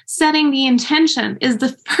 Setting the intention is the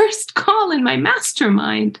first call in my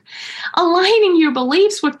mastermind. Aligning your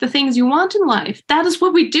beliefs with the things you want in life. That is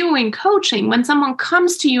what we do in coaching. When someone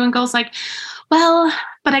comes to you and goes like, well,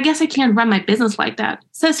 but I guess I can't run my business like that.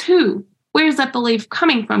 Says who? Where's that belief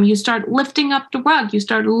coming from? You start lifting up the rug. You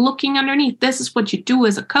start looking underneath. This is what you do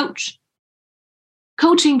as a coach.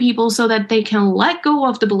 Coaching people so that they can let go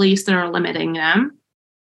of the beliefs that are limiting them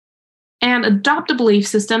and adopt a belief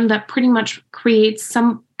system that pretty much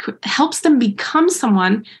helps them become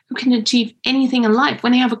someone who can achieve anything in life.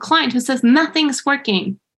 When they have a client who says nothing's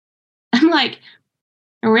working, I'm like,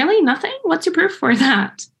 really? Nothing? What's your proof for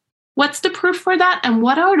that? What's the proof for that? And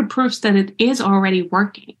what are the proofs that it is already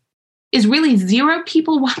working? Is really 0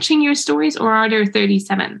 people watching your stories, or are there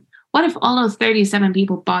 37? What if all those 37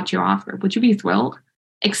 people bought your offer? Would you be thrilled?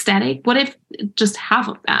 Ecstatic? What if just half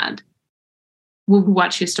of that would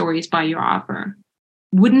watch your stories, buy your offer?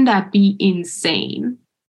 Wouldn't that be insane?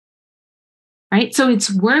 Right? So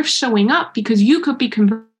it's worth showing up, because you could be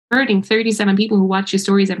converting 37 people who watch your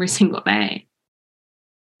stories every single day.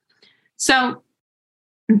 So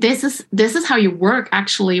this is how you work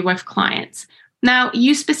actually with clients. Now,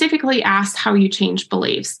 you specifically asked how you change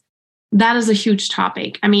beliefs. That is a huge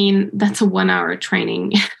topic. I mean, that's a 1-hour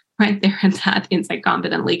training right there in that Inside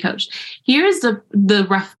Confidently Coached. Here's the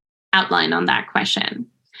rough outline on that question.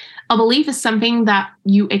 A belief is something that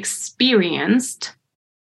you experienced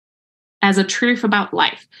as a truth about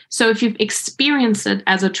life. So if you've experienced it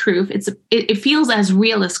as a truth, it feels as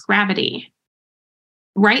real as gravity,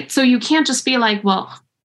 right? So you can't just be like, well,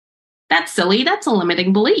 that's silly. That's a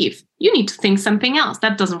limiting belief. You need to think something else.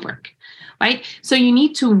 That doesn't work, right? So you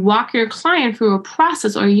need to walk your client through a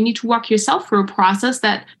process, or you need to walk yourself through a process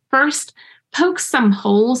that first pokes some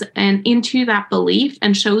holes and into that belief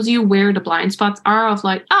and shows you where the blind spots are of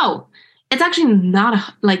like, oh, it's actually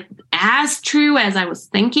not like as true as I was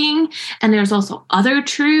thinking. And there's also other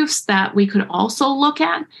truths that we could also look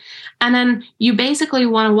at. And then you basically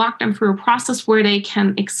want to walk them through a process where they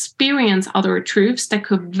can experience other truths that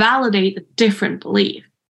could validate a different belief,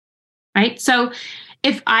 right? So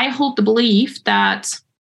if I hold the belief that,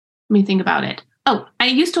 let me think about it. Oh, I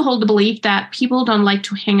used to hold the belief that people don't like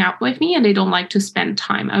to hang out with me and they don't like to spend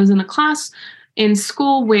time. I was in a class in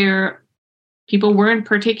school where people weren't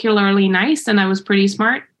particularly nice, and I was pretty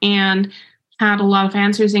smart and had a lot of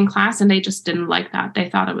answers in class, and they just didn't like that. They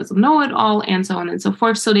thought I was a know-it-all and so on and so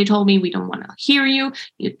forth. So they told me, we don't want to hear you.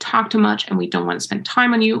 You talk too much and we don't want to spend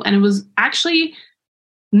time on you. And it was actually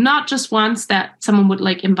not just once that someone would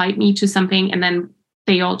like invite me to something and then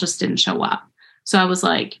they all just didn't show up. So I was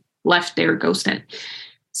like left there ghosted.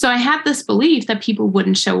 So I had this belief that people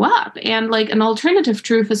wouldn't show up. And like an alternative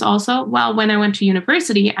truth is also, well, when I went to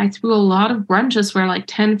university, I threw a lot of brunches where like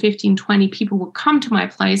 10, 15, 20 people would come to my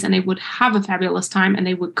place and they would have a fabulous time and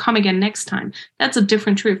they would come again next time. That's a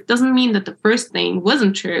different truth. Doesn't mean that the first thing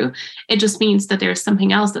wasn't true. It just means that there's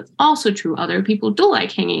something else that's also true. Other people do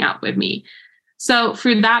like hanging out with me. So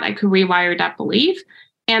through that, I could rewire that belief.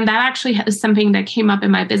 And that actually is something that came up in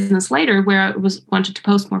my business later, where I wanted to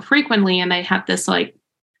post more frequently. And I had this like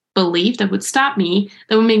belief that would stop me,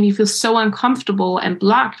 that would make me feel so uncomfortable and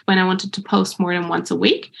blocked when I wanted to post more than once a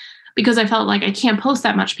week, because I felt like I can't post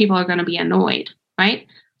that much. People are going to be annoyed, right?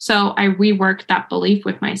 So I reworked that belief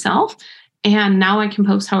with myself. And now I can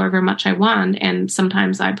post however much I want. And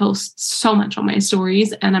sometimes I post so much on my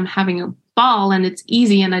stories and I'm having a ball and it's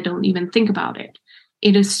easy and I don't even think about it.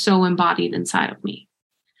 It is so embodied inside of me.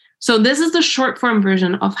 So this is the short form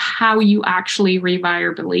version of how you actually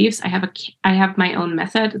rewire beliefs. I have my own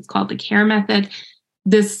method. It's called the CARE method.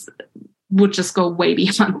 This would just go way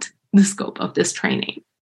beyond the scope of this training.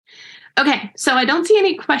 Okay, so I don't see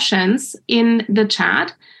any questions in the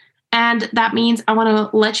chat. And that means I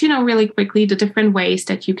want to let you know really quickly the different ways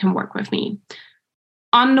that you can work with me.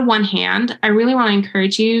 On the one hand, I really want to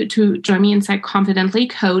encourage you to join me inside Confidently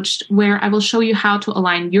Coached, where I will show you how to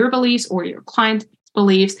align your beliefs or your client's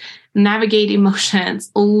beliefs, navigate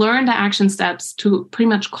emotions, learn the action steps to pretty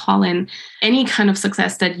much call in any kind of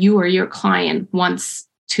success that you or your client wants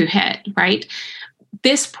to hit, right?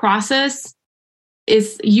 This process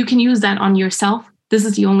you can use that on yourself. This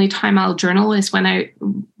is the only time I'll journal is when I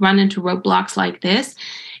run into roadblocks like this.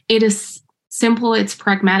 It is simple, it's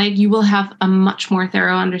pragmatic. You will have a much more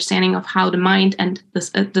thorough understanding of how the mind and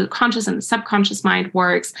the conscious and the subconscious mind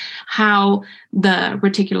works, how the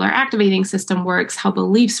reticular activating system works, how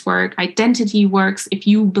beliefs work, identity works. If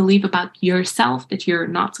you believe about yourself that you're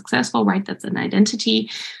not successful, right? That's an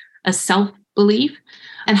identity, a self-belief,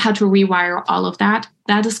 and how to rewire all of that.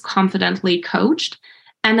 That is Confidently Coached.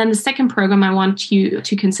 And then the second program I want you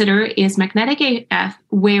to consider is Magnetic AF,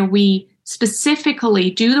 where we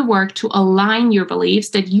specifically do the work to align your beliefs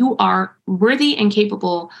that you are worthy and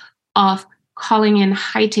capable of calling in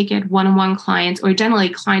high ticket one-on-one clients, or generally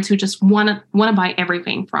clients who just want to buy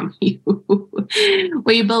everything from you,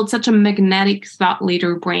 where you build such a magnetic thought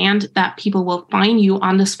leader brand that people will find you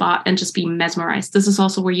on the spot and just be mesmerized. This is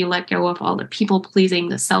also where you let go of all the people pleasing,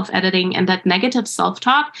 the self-editing, and that negative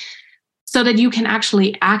self-talk, so that you can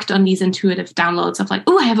actually act on these intuitive downloads of like,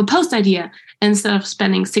 oh, I have a post idea, instead of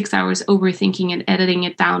spending 6 hours overthinking and editing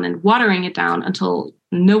it down and watering it down until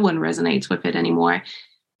no one resonates with it anymore.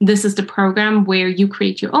 This is the program where you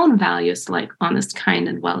create your own values, like honest, kind,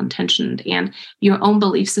 and well-intentioned, and your own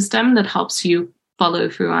belief system that helps you follow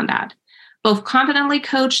through on that. Both Confidently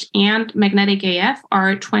Coached and Magnetic AF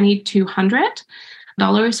are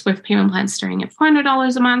 $2,200 with payment plans starting at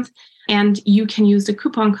 $400 a month. And you can use the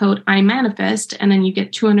coupon code IManifest, and then you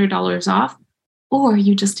get $200 off. Or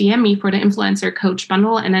you just DM me for the Influencer Coach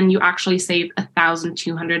bundle, and then you actually save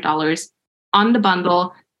 $1,200 on the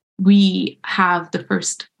bundle. We have the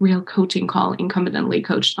first real coaching call in Confidently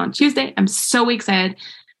Coached on Tuesday. I'm so excited.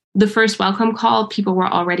 The first welcome call, people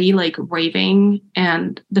were already like raving,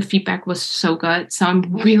 and the feedback was so good. So I'm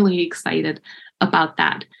really excited about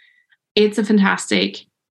that. It's a fantastic,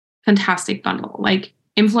 fantastic bundle. Like,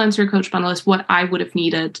 Influencer Coach bundle is what I would have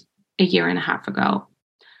needed a year and a half ago.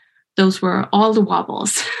 Those were all the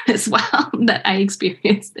wobbles as well that I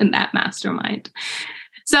experienced in that mastermind.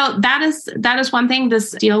 So that is one thing.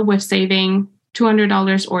 This deal with saving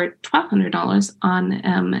 $200 or $1,200 on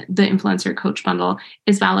the Influencer Coach bundle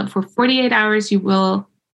is valid for 48 hours. You will,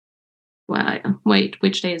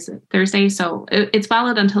 which day is it? Thursday. So it's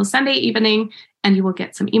valid until Sunday evening, and you will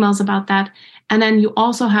get some emails about that. And then you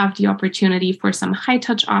also have the opportunity for some high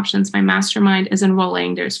touch options. My mastermind is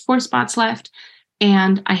enrolling. There's 4 spots left.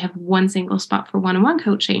 And I have 1 single spot for one-on-one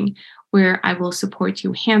coaching, where I will support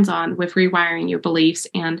you hands-on with rewiring your beliefs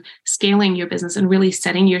and scaling your business and really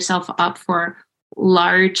setting yourself up for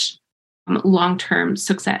large, long-term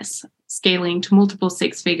success, scaling to multiple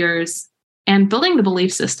 6 figures and building the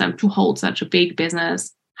belief system to hold such a big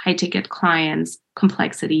business, high-ticket clients,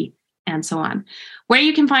 complexity, and so on. Where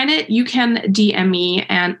you can find it, you can DM me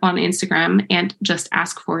and on Instagram and just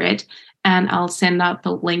ask for it. And I'll send out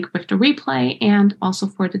the link with the replay and also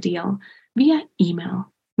for the deal. via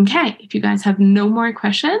email. Okay, if you guys have no more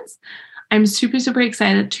questions, I'm super, super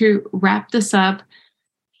excited to wrap this up.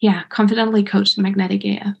 Yeah, Confidently Coached and Magnetic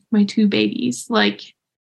AF, my two babies. Like,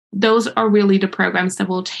 those are really the programs that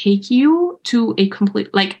will take you to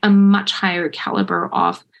a much higher caliber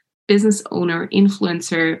of business owner,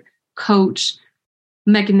 influencer, coach,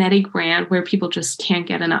 magnetic brand where people just can't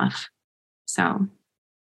get enough. So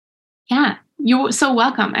yeah, you're so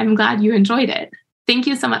welcome. I'm glad you enjoyed it. Thank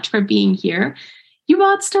you so much for being here. You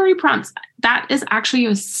bought story prompts. That is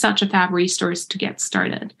actually such a fab resource to get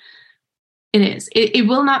started. It is. It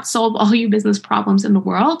will not solve all your business problems in the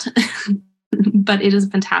world, but it is a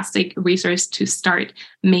fantastic resource to start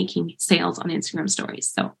making sales on Instagram stories.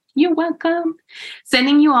 So you're welcome.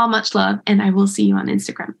 Sending you all much love, and I will see you on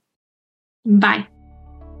Instagram. Bye.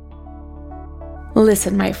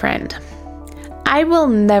 Listen, my friend, I will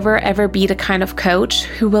never ever be the kind of coach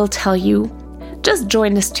who will tell you, just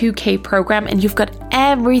join this 2K program and you've got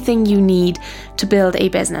everything you need to build a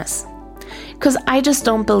business. Because I just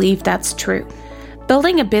don't believe that's true.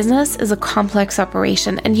 Building a business is a complex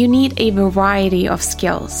operation and you need a variety of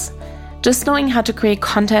skills. Just knowing how to create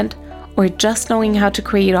content or just knowing how to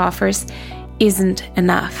create offers isn't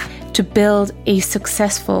enough to build a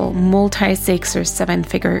successful multi-6 or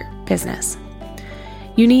 7-figure business.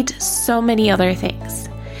 You need so many other things.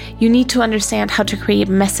 You need to understand how to create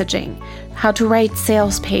messaging, how to write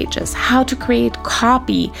sales pages, how to create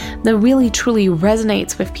copy that really truly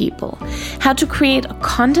resonates with people, how to create a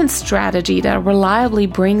content strategy that reliably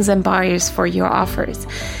brings in buyers for your offers,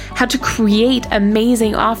 how to create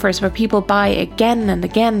amazing offers where people buy again and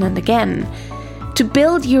again and again, to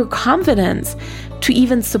build your confidence to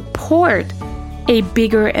even support a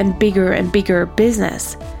bigger and bigger and bigger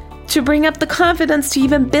business, to bring up the confidence to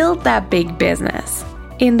even build that big business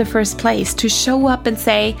in the first place, to show up and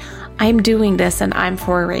say, I'm doing this and I'm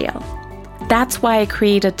for real. That's why I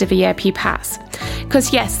created the VIP Pass.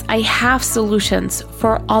 Because yes, I have solutions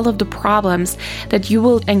for all of the problems that you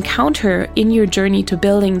will encounter in your journey to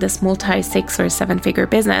building this multi-6 or 7-figure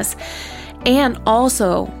business. And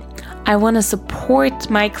also, I want to support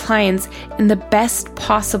my clients in the best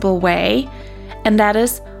possible way. And that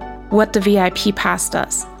is what the VIP Pass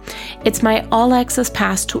does. It's my all-access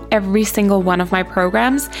pass to every single one of my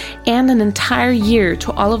programs and an entire year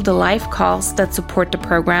to all of the live calls that support the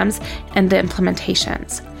programs and the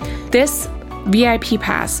implementations. This VIP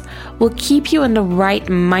Pass will keep you in the right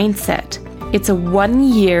mindset. It's a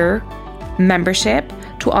 1-year membership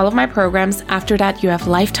to all of my programs. After that, you have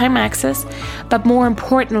lifetime access, but more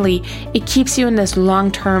importantly, it keeps you in this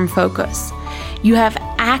long-term focus. You have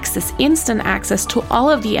access, instant access to all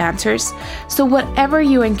of the answers. So whatever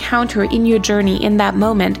you encounter in your journey in that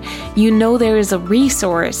moment, you know there is a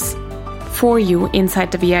resource for you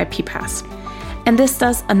inside the VIP Pass. And this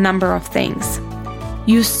does a number of things.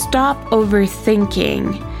 You stop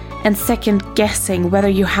overthinking and second guessing whether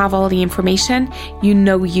you have all the information. You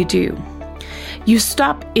know you do. You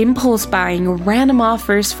stop impulse buying random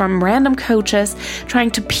offers from random coaches, trying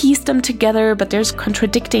to piece them together, but there's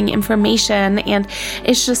contradicting information, and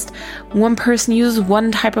it's just one person uses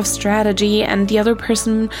one type of strategy and the other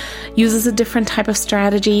person uses a different type of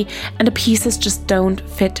strategy, and the pieces just don't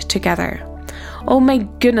fit together. Oh my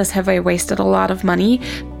goodness, have I wasted a lot of money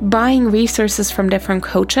buying resources from different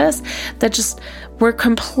coaches that just were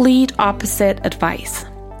complete opposite advice.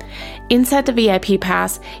 Inside the VIP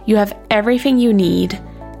Pass, you have everything you need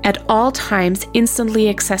at all times, instantly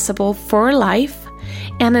accessible for life,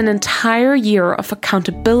 and an entire year of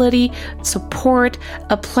accountability, support,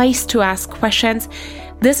 a place to ask questions.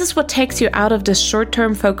 This is what takes you out of this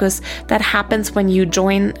short-term focus that happens when you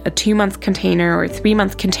join a 2-month container or a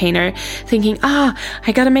 3-month container, thinking,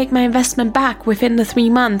 I gotta make my investment back within the 3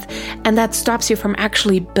 months, and that stops you from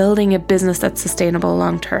actually building a business that's sustainable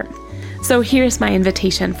long-term. So here's my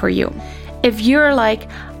invitation for you. If you're like,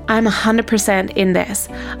 I'm 100% in this.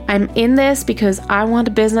 I'm in this because I want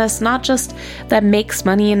a business not just that makes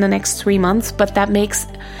money in the next 3 months, but that makes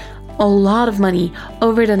a lot of money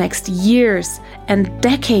over the next years and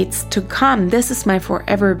decades to come. This is my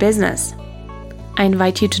forever business. I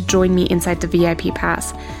invite you to join me inside the VIP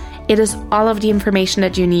Pass. It is all of the information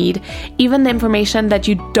that you need, even the information that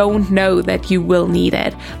you don't know that you will need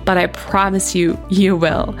it, but I promise you, you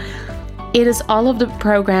will. It is all of the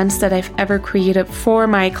programs that I've ever created for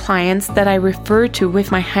my clients that I refer to with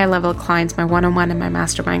my high-level clients, my one-on-one and my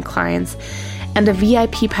mastermind clients. And the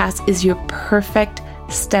VIP Pass is your perfect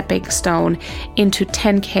stepping stone into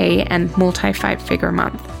 10K and multi-5-figure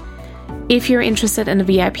month. If you're interested in the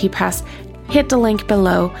VIP Pass, hit the link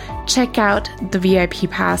below, check out the VIP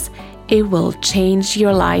Pass. it will change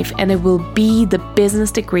your life, and it will be the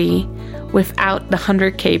business degree without the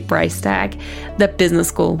 100K price tag that business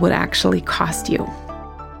school would actually cost you.